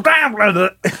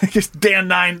 Just Dan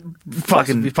 9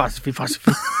 fucking This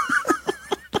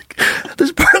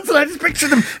person, I just picture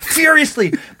them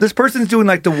furiously. This person's doing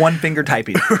like the 1-finger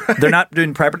typing. They're not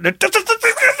doing proper.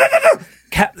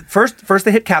 First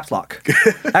they hit caps lock.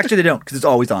 Actually, they don't because it's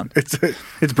always on.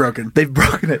 It's broken. They've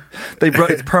broken it.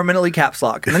 It's permanently caps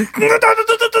lock. And then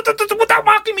without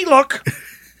mocking me, look.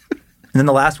 And then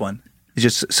the last one is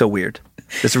just so weird.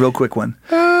 It's a real quick one.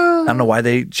 I don't know why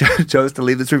they chose to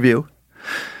leave this review.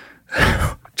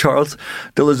 Charles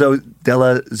Delosier.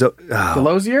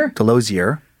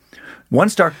 1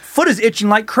 star. Foot is itching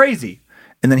like crazy.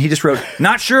 And then he just wrote,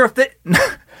 not sure if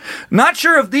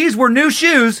these were new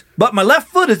shoes, but my left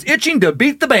foot is itching to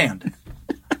beat the band.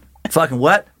 Fucking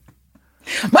what?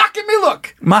 Mocking me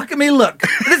look. Mocking me look.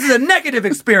 This is a negative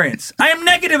experience. I am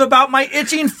negative about my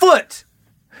itching foot.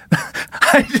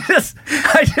 I just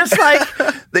like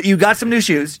that you got some new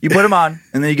shoes, you put them on,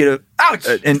 and then you get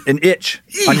an itch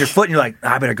on your foot, and you're like,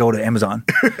 I better go to Amazon.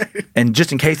 And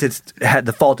just in case it's had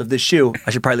the fault of this shoe,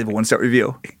 I should probably leave a 1-star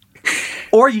review.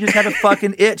 Or you just had a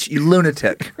fucking itch, you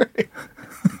lunatic.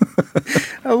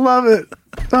 I love it.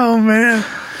 Oh, man.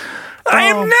 I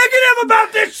am negative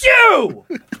about this shoe!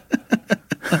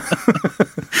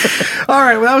 All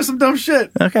right, well, that was some dumb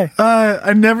shit. Okay.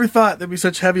 I never thought there'd be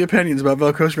such heavy opinions about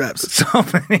Velcro straps. So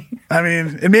many. I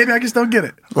mean, and maybe I just don't get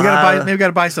it. We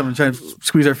gotta buy some and try to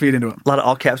squeeze our feet into them. A lot of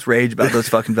all caps rage about those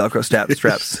fucking Velcro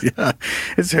straps. Yeah,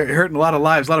 it's hurting a lot of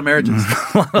lives, a lot of marriages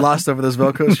lost over those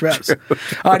Velcro straps. Do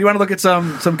you want to look at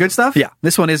some good stuff? Yeah.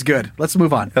 This one is good. Let's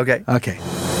move on. Okay.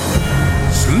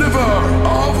 Sliver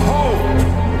of hope.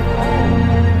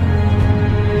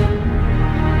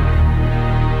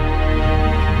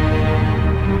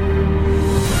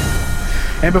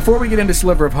 And before we get into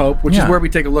Sliver of Hope, which is where we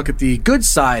take a look at the good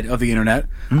side of the internet,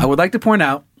 I would like to point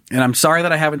out, and I'm sorry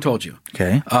that I haven't told you.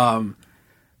 Okay.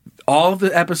 All of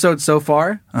the episodes so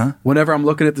far, whenever I'm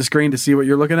looking at the screen to see what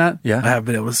you're looking at, I haven't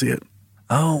been able to see it.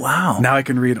 Oh, wow. Now I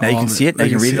can read all of it. Now you can see it? Now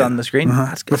you can read it on the screen?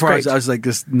 That's Before I was like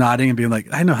just nodding and being like,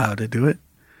 I know how to do it.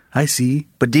 I see.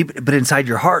 But inside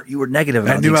your heart, you were negative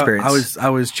about the experience. I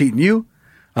was cheating you.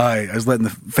 I was letting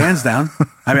the fans down.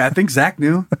 I mean, I think Zach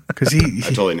knew because I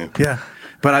totally knew. Yeah.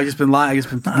 But I've just been lying. I've just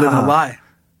been living a lie.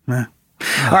 Yeah.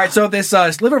 All right, so this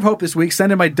Sliver of Hope this week,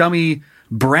 sent in my dummy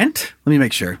Brent. Let me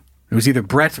make sure. It was either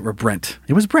Brett or Brent.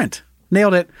 It was Brent.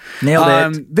 Nailed it.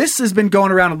 This has been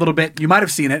going around a little bit. You might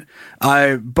have seen it.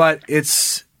 But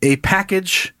it's a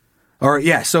package.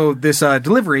 So this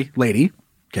delivery lady,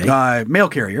 mail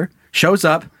carrier, shows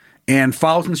up and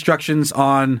follows instructions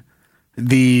on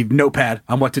the notepad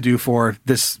on what to do for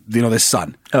this, this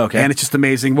son. Okay. And it's just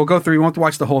amazing. We'll go through. We won't have to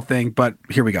watch the whole thing, but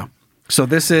here we go. So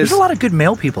this is... There's a lot of good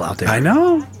mail people out there. I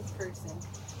know.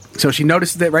 So she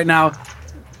notices it right now.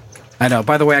 I know.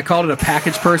 By the way, I called it a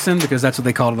package person because that's what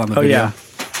they called it on the video.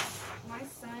 My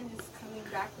son is coming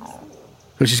back from school.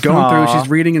 So she's going through. She's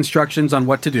reading instructions on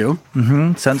what to do.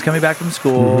 Mm-hmm. Son's coming back from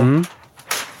school. Mm-hmm.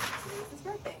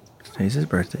 Today's his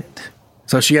birthday.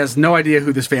 So she has no idea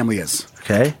who this family is.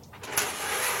 Okay.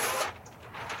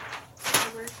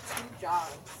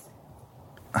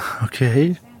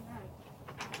 Okay.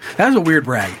 That was a weird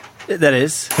brag. That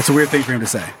is. That's a weird thing for him to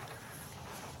say.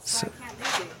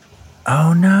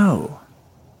 Oh, no.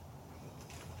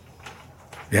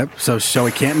 Yep. So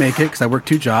he can't make it because I work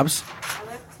 2 jobs. I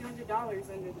left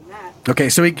 $200 under the mat. Okay,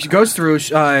 so he goes through.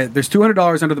 There's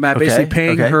 $200 under the mat, Okay, basically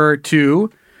paying okay. her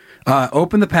to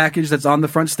open the package that's on the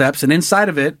front steps, and inside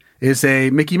of it is a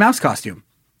Mickey Mouse costume.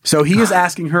 So he is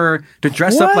asking her to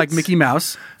dress up What? like Mickey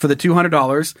Mouse for the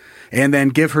 $200 and then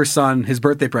give her son his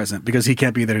birthday present because he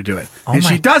can't be there to do it. Oh and my-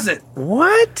 she does it.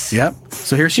 What? Yep.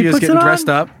 So here she is puts getting it on? dressed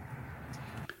up.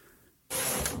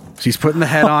 She's putting the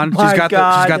head on. my She's got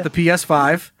God. the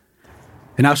PS5.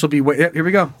 And now she'll be yep, here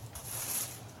we go.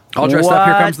 All dressed up.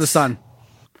 Here comes the son.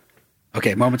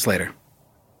 Okay, moments later.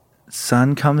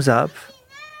 Son comes up.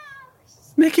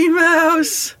 Mickey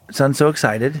Mouse. Son's so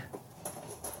excited.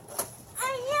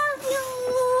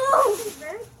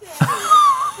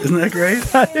 Isn't that great?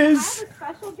 That is.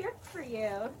 Special gift for you.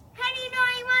 How do you know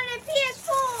I want a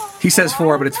PS4? He says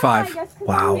 4, but it's 5.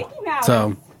 Wow. Mickey Mouse.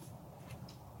 So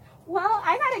Well,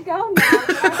 I gotta go now.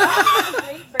 But I hope you have a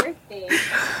great birthday.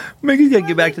 Mickey's got to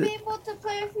get back to Will the. you be able to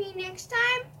play with me next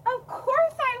time? Of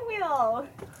course I will.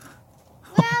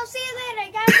 Well, see you later.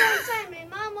 I gotta go inside.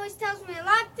 My mom always tells me to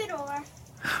lock the door.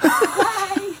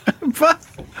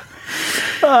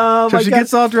 Oh, so my she God.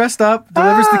 gets all dressed up,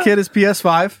 delivers the kid his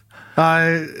PS5,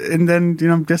 and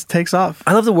then just takes off.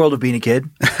 I love the world of being a kid,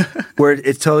 where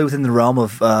it's totally within the realm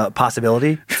of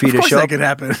possibility for you Of to course show that up. could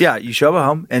happen. Yeah, you show up at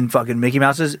home and fucking Mickey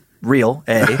Mouse is real,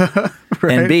 A,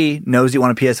 Right. and B, knows you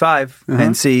want a PS5,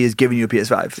 and C, is giving you a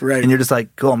PS5. Right. And you're just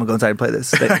like, cool, I'm going to go inside and play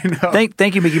this. I know.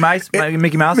 Thank you, Mickey Mouse.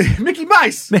 Mickey Mouse. Mickey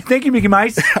Mouse. Thank you, Mickey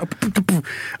Mouse.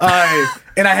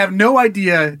 And I have no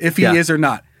idea if he Yeah. is or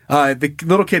not. The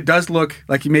little kid does look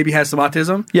like he maybe has some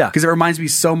autism. Yeah. Because it reminds me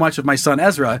so much of my son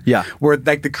Ezra. Yeah. Where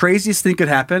like the craziest thing could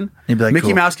happen. You'd be like, Mickey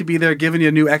cool. Mouse could be there giving you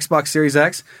a new Xbox Series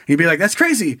X. And you'd be like, that's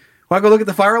crazy. Want to go look at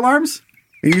the fire alarms?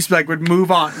 And you just be like, would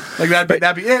move on. Like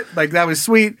that'd be it. Like that was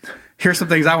sweet. Here's some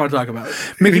things I want to talk about.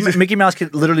 Mickey Mouse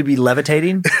could literally be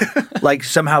levitating, like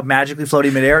somehow magically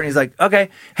floating midair, and he's like, "Okay,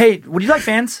 hey, would you like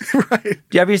fans? Right. Do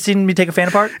you ever seen me take a fan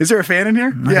apart? Is there a fan in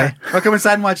here? Yeah. I'll come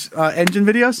inside and watch engine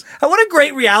videos. Oh, what a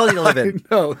great reality to live in!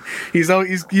 No, he's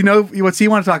what's he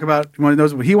want to talk about? He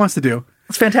knows what he wants to do.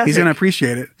 It's fantastic. He's going to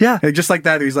appreciate it. Yeah. And just like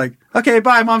that, he's like, okay,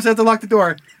 bye. Mom said to lock the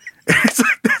door. It's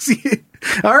like, that's it.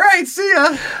 All right, see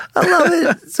ya. I love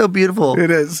it. It's so beautiful. It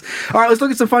is. All right, let's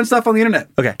look at some fun stuff on the internet.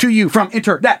 Okay. To you from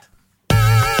internet.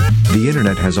 The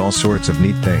internet has all sorts of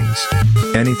neat things.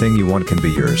 Anything you want can be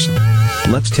yours.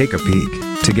 Let's take a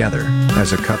peek together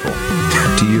as a couple.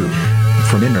 To you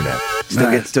from internet.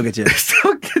 Still gets you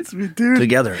Still gets me, dude.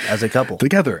 together as a couple.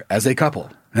 Together as a couple.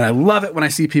 And I love it when I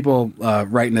see people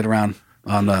writing it around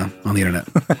on the internet.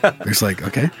 It's like,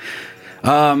 okay.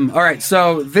 All right,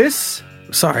 so this.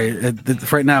 Sorry,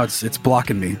 right now it's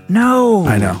blocking me. No,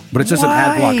 I know, but it's just an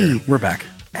ad blocker. We're back.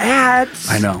 Ads.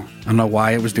 I know. I don't know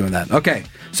why it was doing that. Okay,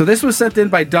 so this was sent in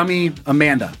by Dummy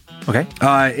Amanda. Okay.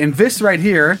 And this right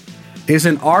here is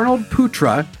an Arnold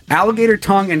Putra alligator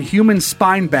tongue and human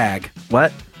spine bag.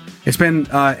 What? It's been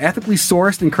ethically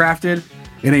sourced and crafted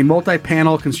in a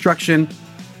multi-panel construction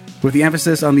with the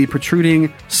emphasis on the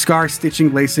protruding scar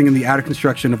stitching lacing in the outer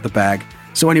construction of the bag.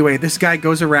 So anyway, this guy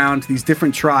goes around to these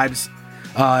different tribes,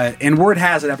 and word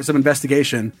has it after some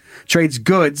investigation, trades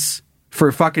goods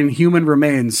for fucking human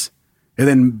remains, and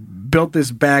then built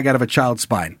this bag out of a child's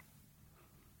spine.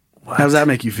 What? How does that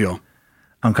make you feel?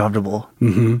 Uncomfortable.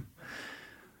 Mm-hmm.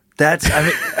 That's.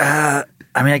 I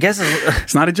mean, I guess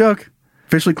It's not a joke.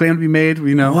 Officially claimed to be made,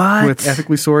 What? with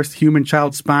ethically sourced human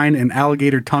child spine and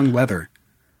alligator tongue leather.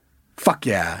 Fuck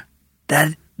yeah.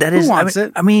 that Who is. wants I mean,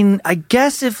 it? I mean, I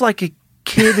guess if like a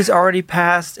kid is already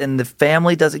passed and the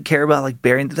family doesn't care about like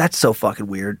burying, that's so fucking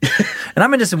weird. And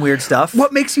I'm into some weird stuff.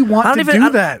 What makes you want to do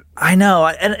that? I know,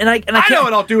 and I I can't, know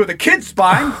what I'll do with a kid's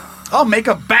spine. I'll make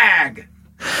a bag.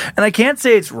 and I can't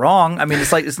say it's wrong. I mean,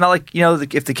 it's not like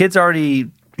if the kid's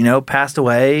already passed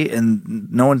away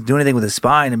and no one's doing anything with his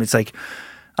spine. I mean, it's like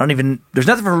there's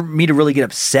nothing for me to really get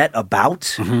upset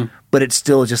about. But it's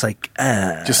still just like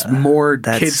Just more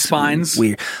that's kid spines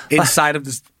weird. inside of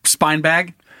this spine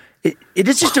bag. It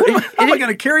is just How am I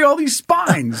going to carry all these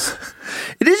spines?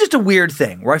 it is just a weird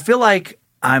thing where I feel like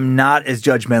I'm not as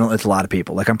judgmental as a lot of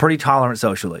people. Like I'm pretty tolerant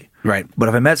socially, Right. But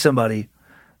if I met somebody,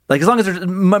 like as long as there's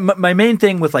my main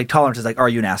thing with like tolerance is like, are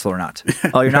you an asshole or not?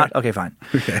 Oh, you're not? Okay, fine.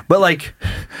 Okay.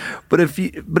 But if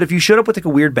you showed up with like a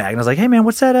weird bag and I was like, hey man,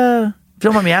 what's that you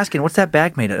don't mind me asking, what's that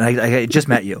bag made of? And I just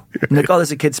met you. I'm like, oh, this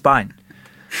is a kid's spine.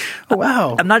 Oh,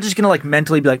 wow. I'm not just going to like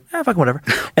mentally be like, fuck whatever.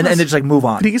 And then just like move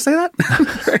on. Did you say that?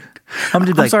 I'm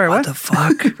just like, sorry, what the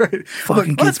fuck? Right.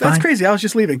 Fucking Look, kid's spine. that's crazy. I was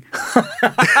just leaving.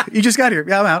 You just got here.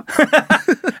 Yeah, I'm out.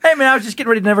 Hey, man, I was just getting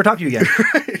ready to never talk to you again.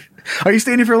 Are you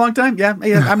staying here for a long time? Yeah,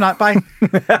 I'm not. Bye.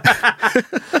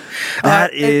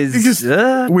 That is it just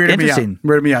weirded me out. interesting.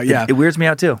 Weirded me out, yeah. It weirds me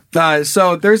out too.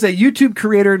 So there's a YouTube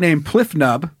creator named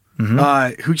Pliffnub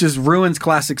who just ruins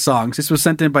classic songs. This was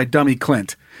sent in by Dummy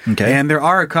Clint. Okay. And there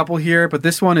are a couple here, but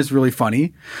this one is really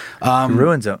funny.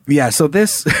 Ruins them. Yeah, so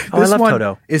this I love one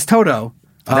Toto. is Toto.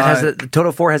 That has the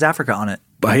Toto 4 has Africa on it.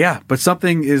 But yeah, but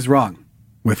something is wrong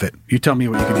with it. You tell me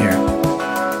what you can hear.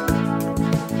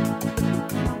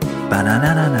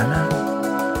 Ba-na-na-na-na-na.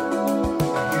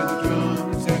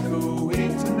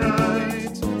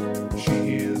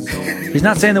 He's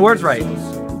not saying the words right.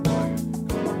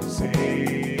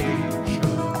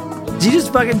 Did you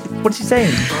just fucking... What's he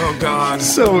saying? Oh, God.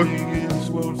 So...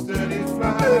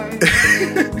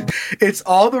 it's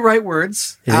all the right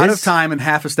words, out of time, and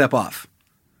half a step off.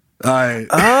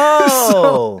 Oh!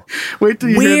 So, wait till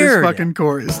you hear Weird. this fucking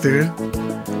chorus, dude.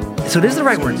 So it is the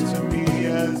right words.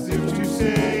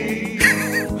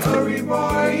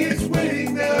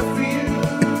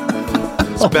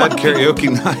 It's bad karaoke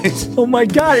night. Oh my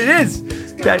God, it is!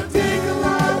 That...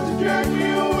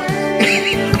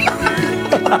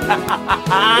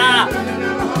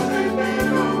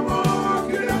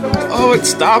 Oh,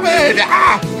 stop it!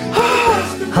 Ah!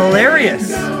 Hilarious!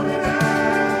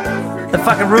 That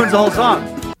fucking ruins the whole song.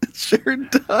 It sure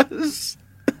does.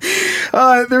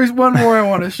 There's one more I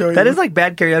want to show you. That is like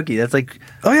bad karaoke. That's like...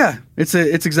 Oh yeah, it's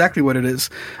exactly what it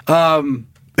is.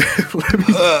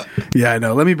 Yeah, I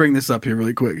know. Let me bring this up here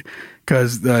really quick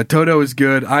because Toto is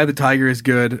good. Eye of the Tiger is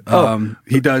good.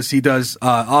 He does.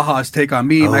 Aha's Take on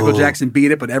Me. Michael Jackson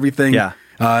Beat It, but everything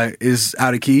is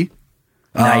out of key.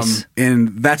 Nice.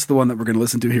 And that's the one that we're going to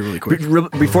listen to here really quick.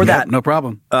 Before that, no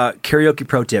problem. Karaoke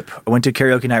pro tip. I went to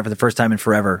karaoke night for the first time in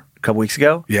forever a couple weeks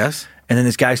ago. Yes. And then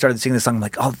this guy started singing this song. I'm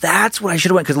like, oh, that's what I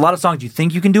should have went. Because a lot of songs you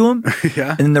think you can do them.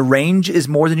 Yeah. And then the range is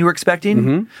more than you were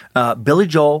expecting. Billy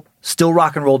Joel, Still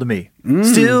Rock and Roll to Me.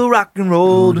 Still rock and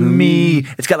roll to me.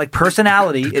 It's got like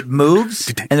personality. It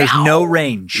moves and there's no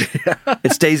range.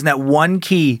 It stays in that one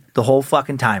key the whole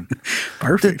fucking time.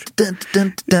 Perfect. Yeah.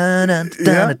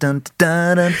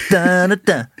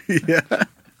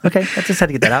 Okay, that's just how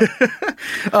to get that out.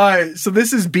 All right, so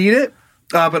this is Beat It,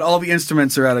 but all the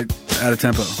instruments are out of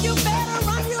tempo.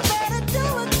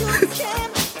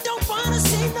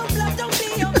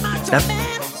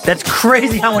 That's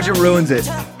crazy how much it ruins it.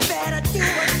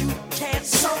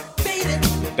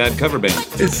 Bad cover band.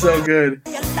 It's so good.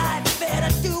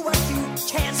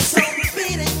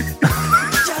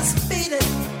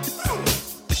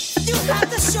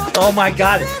 Oh my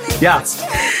God. Yeah.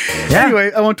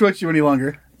 Anyway, I won't torture you any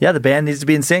longer. Yeah, the band needs to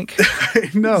be in sync.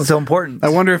 No. It's so important. I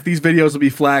wonder if these videos will be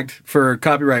flagged for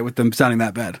copyright with them sounding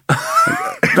that bad.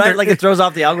 Right? Like it throws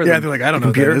off the algorithm. Yeah, they're like, I don't know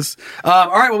what that is. All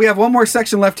right, well, we have one more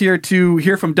section left here to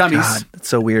hear from dummies. God, that's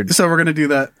so weird. So we're going to do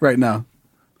that right now.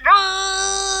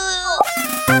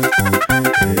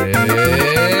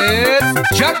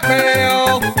 It's Junk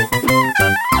Mail!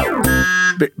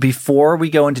 Before we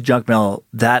go into junk mail,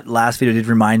 that last video did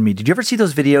remind me. Did you ever see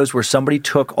those videos where somebody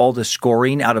took all the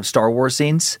scoring out of Star Wars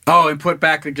scenes? Oh, and put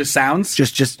back like just sounds?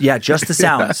 Just the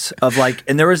sounds of like,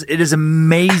 and it is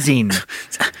amazing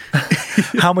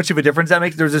how much of a difference that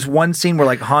makes. There's this one scene where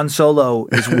like Han Solo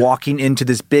is walking into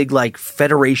this big like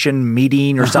Federation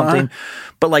meeting or something,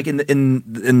 but like in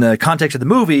the context of the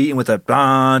movie and with a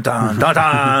dun dun dun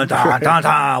dun dun dun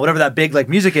dun, whatever that big like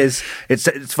music is,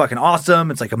 it's fucking awesome.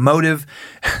 It's like emotive.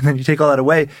 And then you take all that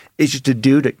away, it's just a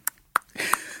dude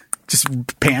just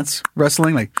pants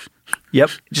wrestling like yep,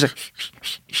 just like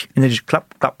and then just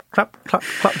clap clap clap clap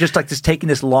clap, just like just taking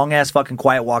this long ass fucking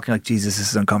quiet walk and like Jesus, this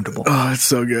is uncomfortable. Oh, it's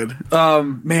so good.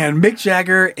 Man, Mick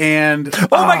Jagger and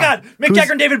oh my God, Mick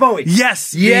Jagger and David Bowie.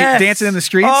 Yes, dancing in the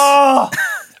streets. Oh.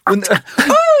 When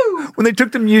they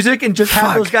took the music and just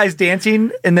had those guys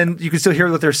dancing, and then you can still hear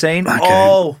what they're saying. Okay.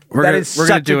 Oh, that is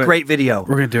such a great video.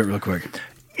 We're gonna do it real quick.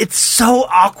 It's so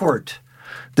awkward.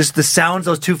 The sounds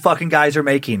those two fucking guys are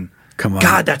making. Come on,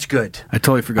 God, that's good. I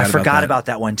totally forgot. I forgot about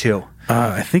that one too.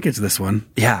 I think it's this one.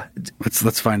 Yeah,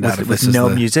 let's find out if with this is no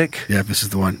the music. Yeah, if this is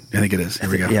the one. I think it is. Here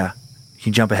we go. Yeah, you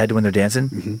can jump ahead to when they're dancing.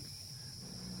 Mm-hmm.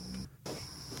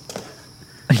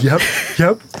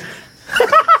 Yep.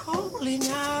 Rolling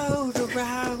out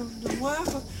around the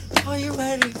world. Are you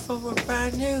ready for a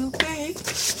brand new day?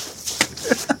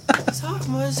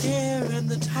 Summer's here and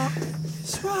the time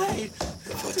is right.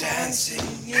 For dancing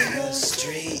in the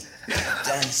street,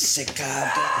 dancing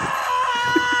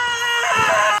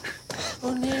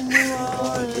on in New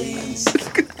Orleans.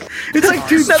 It's like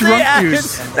two drunk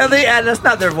dudes. No, they add. That's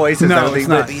not their voices. No, I don't it's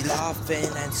think,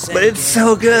 not. But it's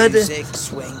so good.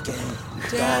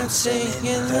 Dancing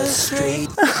in the street.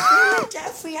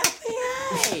 Jeffrey up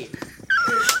here.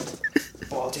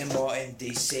 Baltimore and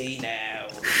DC now.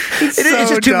 It's It's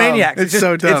just two dumb. maniacs. It's just,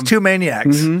 so dumb. It's two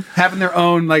maniacs. Having their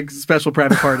own like special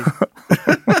private party.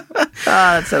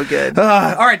 That's so good.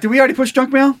 All right, did we already push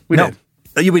junk mail? We did.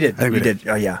 Yeah, we did. I think we We did.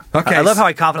 Oh, yeah. Okay. I love how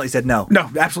I confidently said no. No,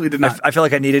 absolutely did not. I feel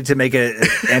like I needed to make an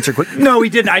answer quick. No, we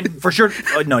didn't. I for sure.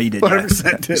 Oh, no, you did.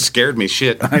 100% did. Scared me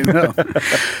shit. I know.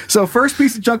 So first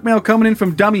piece of junk mail coming in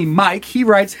from Dummy Mike. He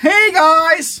writes, "Hey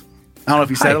guys." I don't know if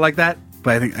he said it like that,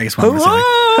 but I guess one more time.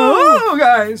 Hello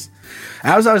guys.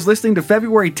 As I was listening to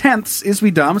February 10th's Is We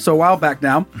Dumb, so a while back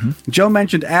now, Joe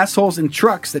mentioned assholes in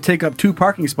trucks that take up 2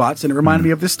 parking spots, and it reminded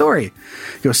me of this story.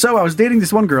 He goes, so I was dating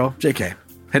this one girl, JK.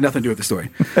 Had nothing to do with the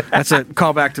story. That's a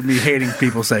callback to me hating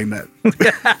people saying that.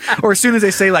 Or as soon as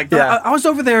they say, like, I was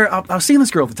over there, I was seeing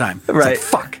this girl at the time. It's Right. like,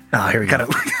 fuck. Oh, here we go.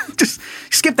 Just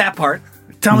skip that part.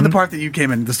 Tell me the part that you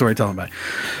came in the story telling about.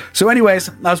 So anyways,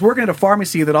 I was working at a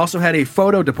pharmacy that also had a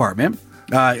photo department.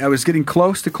 I was getting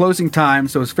close to closing time,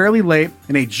 so it was fairly late,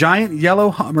 and a giant yellow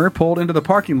Hummer pulled into the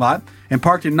parking lot and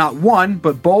parked in not one,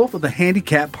 but both of the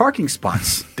handicapped parking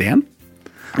spots. Dan?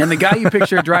 And the guy you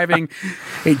picture driving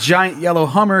a giant yellow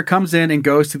Hummer comes in and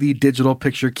goes to the digital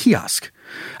picture kiosk.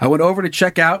 I went over to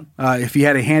check out if he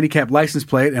had a handicap license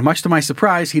plate, and much to my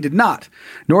surprise, he did not,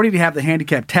 nor did he have the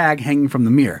handicap tag hanging from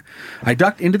the mirror. I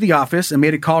ducked into the office and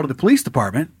made a call to the police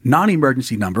department,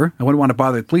 non-emergency number. I wouldn't want to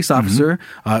bother the police officer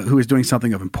who was doing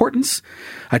something of importance.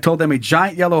 I told them a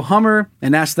giant yellow Hummer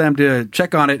and asked them to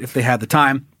check on it if they had the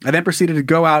time. I then proceeded to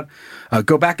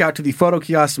go back out to the photo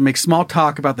kiosk and make small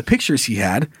talk about the pictures he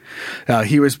had.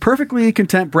 He was perfectly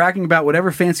content bragging about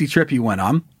whatever fancy trip he went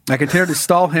on. I continued to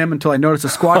stall him until I noticed a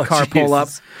squad car pull up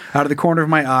out of the corner of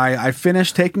my eye. I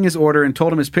finished taking his order and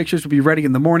told him his pictures would be ready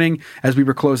in the morning as we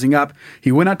were closing up.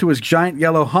 He went out to his giant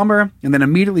yellow Hummer and then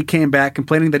immediately came back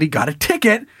complaining that he got a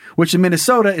ticket, which in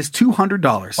Minnesota is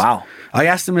 $200. Wow. I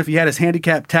asked him if he had his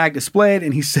handicap tag displayed,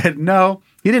 and he said no.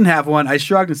 He didn't have one. I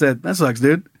shrugged and said, that sucks,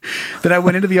 dude. Then I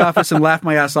went into the office and laughed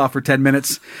my ass off for 10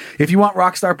 minutes. If you want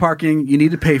Rockstar parking, you need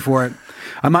to pay for it.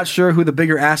 I'm not sure who the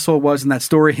bigger asshole was in that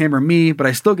story, him or me, but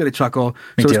I still get a chuckle.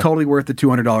 So it's totally worth the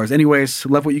 $200. Anyways,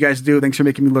 love what you guys do. Thanks for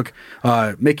making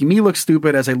me look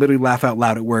stupid as I literally laugh out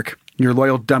loud at work. Your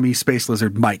loyal dummy space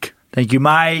lizard, Mike. Thank you,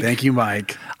 Mike. Thank you,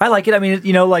 Mike. I like it. I mean,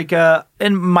 you know, like, and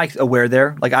Mike's aware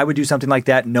there. Like, I would do something like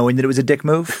that knowing that it was a dick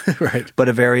move. Right. But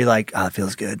a very, like, it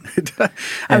feels good.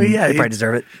 I mean, yeah. They probably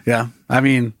deserve it. Yeah. I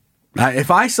mean,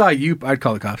 if I saw you, I'd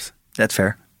call the cops. That's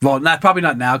fair. Well, probably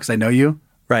not now because I know you.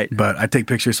 Right. But I'd take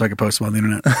pictures so I could post them on the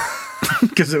internet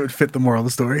because it would fit the moral of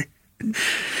the story.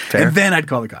 Fair. And then I'd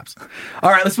call the cops.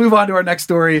 All right, let's move on to our next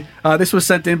story. This was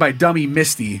sent in by Dummy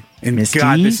Misty. And Misty?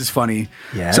 God, this is funny.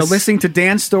 Yes. So listening to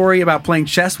Dan's story about playing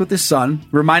chess with his son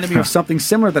reminded me of something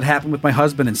similar that happened with my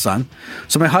husband and son.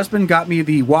 So my husband got me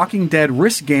the Walking Dead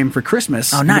Risk game for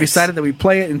Christmas. Oh, nice. We decided that we'd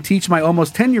play it and teach my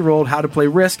almost 10-year-old how to play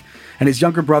Risk, and his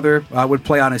younger brother would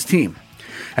play on his team.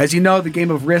 As you know, the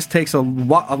game of Risk takes a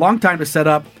long time to set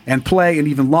up and play, and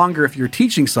even longer if you're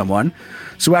teaching someone.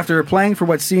 So after playing for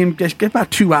what seemed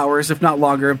about 2 hours, if not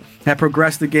longer, I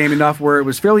progressed the game enough where it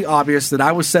was fairly obvious that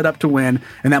I was set up to win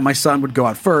and that my son would go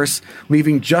out first,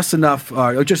 leaving just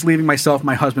leaving myself and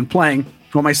my husband playing.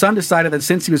 Well, my son decided that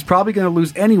since he was probably going to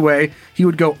lose anyway, he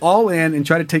would go all in and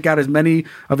try to take out as many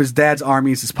of his dad's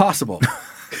armies as possible.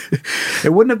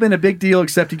 It wouldn't have been a big deal,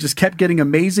 except he just kept getting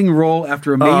amazing roll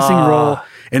after amazing roll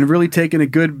and really taking a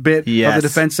good bit of the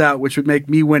defense out, which would make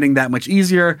me winning that much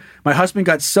easier. My husband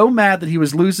got so mad that he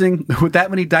was losing with that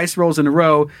many dice rolls in a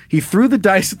row, he threw the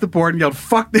dice at the board and yelled,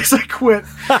 "Fuck this, I quit,"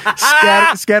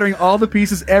 scattering all the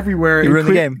pieces everywhere. You ruined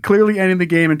the game. Clearly ending the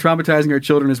game and traumatizing our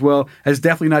children as well, as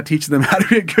definitely not teaching them how to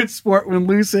be a good sport when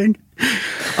losing.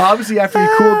 Obviously, after he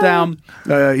cooled down,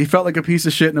 he felt like a piece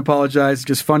of shit and apologized. It's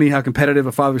just funny how competitive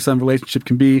a father-son relationship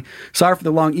can be. Sorry for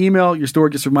the long email. Your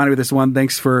story just reminded me of this one.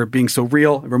 Thanks for being so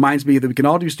real. It reminds me that we can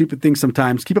all do stupid things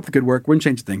sometimes. Keep up the good work. Wouldn't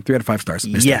change a thing. 3 out of 5 stars.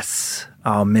 Misty. Yes.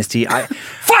 Oh, Misty.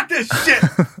 Fuck this shit!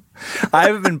 I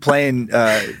haven't been playing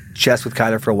chess with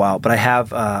Kyler for a while, but I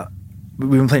have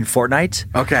we've been playing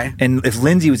Fortnite. Okay. And if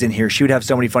Lindsay was in here, she would have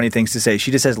so many funny things to say.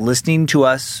 She just says, listening to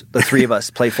us, the three of us,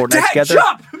 play Fortnite Dad, together.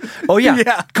 jump! Oh, yeah.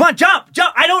 Yeah. Come on, jump.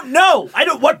 I don't know.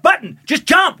 What button? Just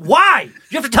jump. Why?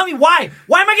 You have to tell me why.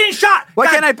 Why am I getting shot? Why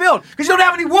can't I build? Because you don't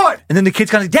have any wood. And then the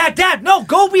kid's kind of like, Dad, no,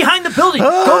 go behind the building.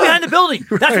 Go behind the building.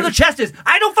 That's where the chest is.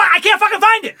 I can't fucking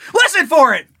find it. Listen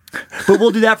for it. But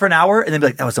we'll do that for an hour and then be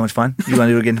like, that was so much fun. You want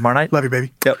to do it again tomorrow night? Love you,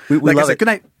 baby. Yep, we like love I said, it. Good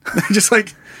night. Just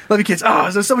like, love you kids. Oh,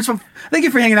 it was so much fun. Thank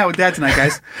you for hanging out with Dad tonight,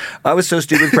 guys. I was so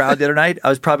stupid proud the other night. I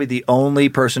was probably the only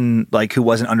person like who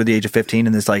wasn't under the age of 15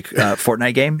 in this like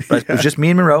Fortnite game. But it was just me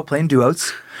and Monroe playing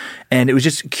duos. And it was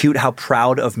just cute how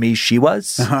proud of me she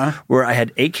was. Where I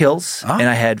had 8 kills and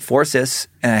I had 4 assists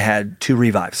and I had 2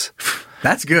 revives.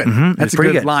 That's good. That's a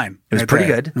pretty good line. It was right pretty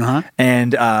there. good.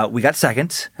 And we got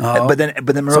second. Oh. But then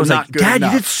Monroe was not like, good Dad,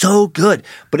 enough. you did so good.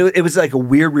 But it was like a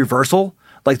weird reversal.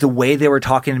 Like the way they were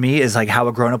talking to me is like how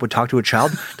a grown up would talk to a child.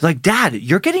 They're like, Dad,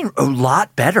 you're getting a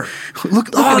lot better.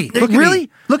 Look at me. Look really? at me.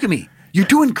 Look at me. You're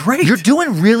doing great. You're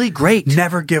doing really great.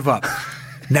 Never give up.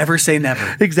 Never say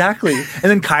never. Exactly. And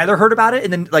then Kyler heard about it,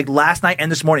 and then like last night and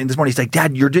this morning, he's like,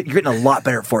 Dad, you're getting a lot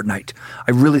better at Fortnite.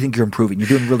 I really think you're improving. You're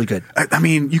doing really good. I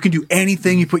mean, you can do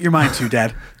anything you put your mind to,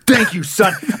 Dad. Thank you,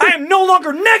 son. I am no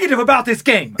longer negative about this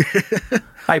game.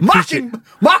 I appreciate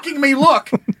mocking me,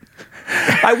 look.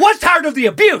 I was tired of the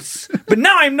abuse, but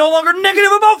now I'm no longer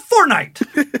negative about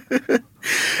Fortnite.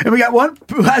 And we got one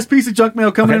last piece of junk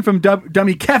mail coming in from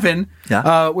Dummy Kevin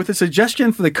with a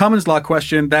suggestion for the Cummins Law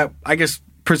question that I guess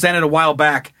presented a while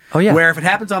back. Oh, yeah. Where if it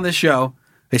happens on this show,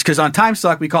 it's because on Time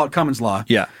Suck we call it Cummins Law.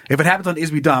 Yeah. If it happens on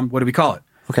Is We Dumb, what do we call it?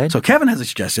 Okay. So Kevin has a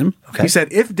suggestion. Okay. He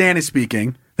said, if Dan is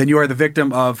speaking, then you are the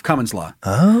victim of Cummins Law.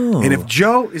 Oh. And if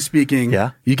Joe is speaking,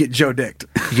 you get Joe dicked.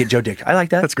 You get Joe dicked. I like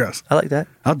that. That's gross. I like that.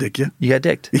 I'll dick you. You got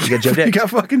dicked. You get Joe dicked. You got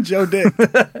fucking Joe dicked. Do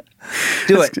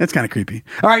it. That's kind of creepy.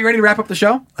 All right, you ready to wrap up the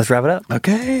show? Let's wrap it up.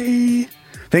 Okay.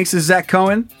 Thanks to Zach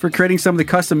Cohen for creating some of the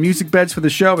custom music beds for the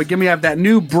show. But give me that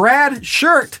new Brad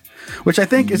shirt, which I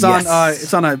think is on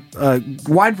it's on a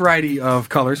wide variety of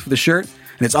colors for the shirt,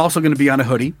 and it's also going to be on a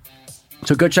hoodie.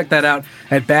 So go check that out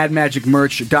at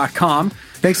badmagicmerch.com.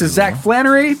 Thanks to Zach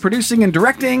Flannery, producing and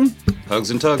directing. Hugs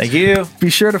and tugs. Thank you.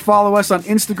 Be sure to follow us on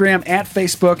Instagram, at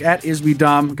Facebook, at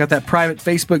IsWeDumb. Got that private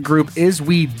Facebook group, Is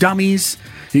We Dummies.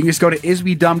 You can just go to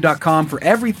iswedumb.com for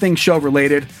everything show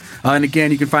related. And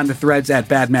again, you can find the threads at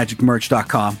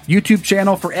badmagicmerch.com. YouTube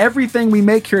channel for everything we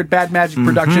make here at Bad Magic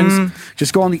Productions.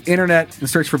 Just go on the internet and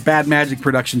search for Bad Magic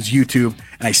Productions YouTube,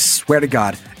 and I swear to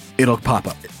God, it'll pop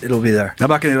up. It'll be there. I'm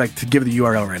not going to give the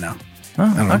URL right now.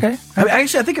 Oh, okay. I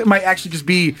think it might actually just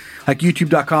be like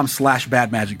youtube.com/Bad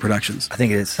Magic Productions. I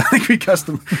think it is. I think we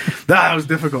custom. That was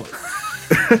difficult.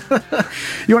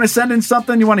 You want to send in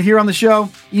something you want to hear on the show?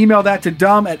 Email that to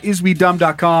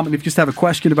dumb@iswedumb.com. And if you just have a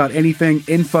question about anything,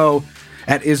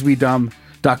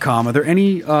 info@iswedumb.com. Are there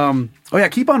any...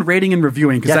 keep on rating and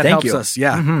reviewing because that helps us.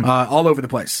 Yeah, all over the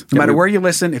place. No matter where you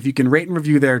listen, if you can rate and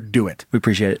review there, do it. We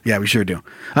appreciate it. Yeah, we sure do.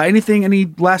 Any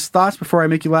last thoughts before I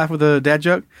make you laugh with a dad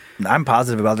joke? I'm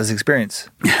positive about this experience.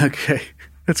 Okay,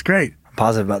 that's great. I'm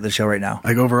positive about this show right now.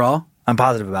 Like overall? I'm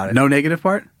positive about it. No negative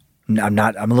part? No, I'm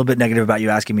not. I'm a little bit negative about you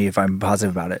asking me if I'm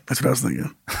positive about it. That's what I was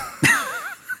thinking.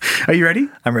 Are you ready?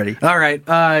 I'm ready. All right.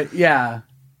 Yeah.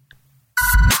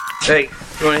 Hey,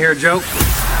 you want to hear a joke?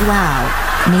 Wow,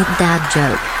 need dad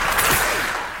joke.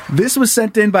 This was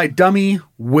sent in by Dummy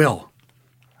Will.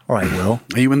 All right, Will.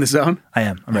 Are you in the zone? I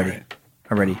am. I'm ready. Right.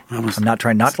 I'm ready. I'm not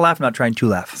trying not to laugh. I'm not trying to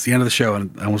laugh. It's the end of the show,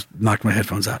 and I almost knocked my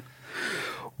headphones out.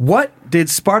 What did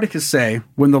Spartacus say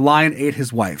when the lion ate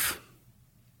his wife?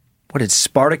 What did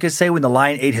Spartacus say when the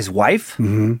lion ate his wife?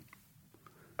 Mm-hmm.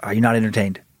 Are you not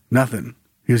entertained? Nothing.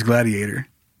 He was gladiator.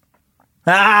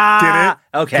 Ah! Get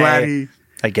it? Okay.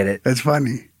 I get it. That's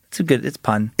funny. It's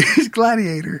pun. He's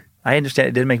gladiator. I understand.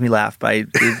 It didn't make me laugh, but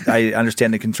I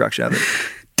understand the construction of it.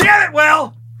 Damn it,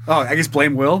 Will! Oh, I guess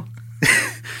blame Will.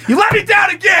 You let me down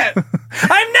again!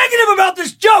 I'm negative about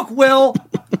this joke, Will!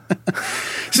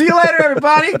 See you later,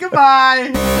 everybody.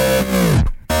 Goodbye.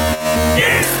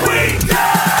 Yes, we go!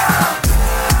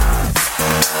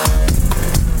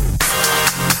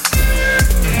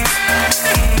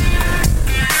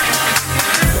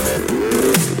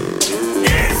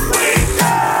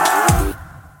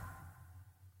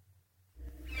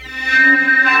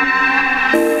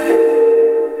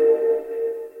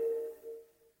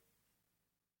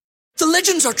 The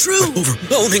legends are true.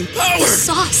 Overwhelming power! The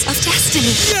sauce of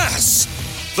destiny. Yes!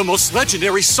 The most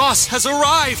legendary sauce has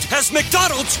arrived as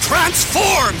McDonald's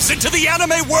transforms into the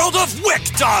anime world of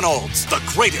WickDonald's. The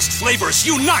greatest flavors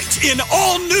unite in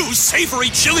all new savory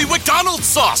chili McDonald's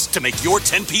sauce to make your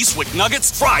 10-piece Wick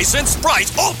Nuggets, fries, and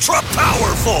Sprite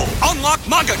ultra-powerful. Unlock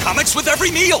manga comics with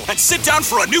every meal and sit down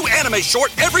for a new anime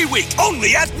short every week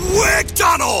only at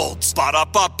WickDonald's.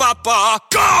 Ba-da-ba-ba-ba,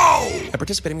 go! At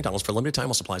participating McDonald's for a limited time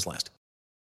while supplies last.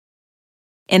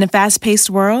 In a fast-paced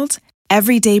world,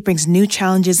 every day brings new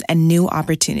challenges and new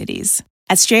opportunities.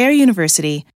 At Strayer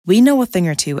University, we know a thing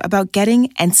or two about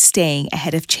getting and staying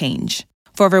ahead of change.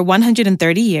 For over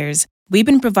 130 years, we've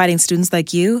been providing students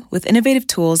like you with innovative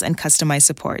tools and customized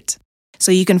support,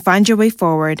 so you can find your way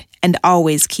forward and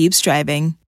always keep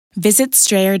striving. Visit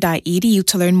strayer.edu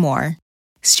to learn more.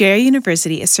 Strayer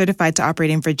University is certified to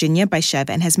operate in Virginia by Chev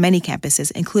and has many campuses,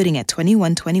 including at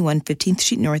 2121 15th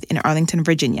Street North in Arlington,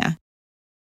 Virginia.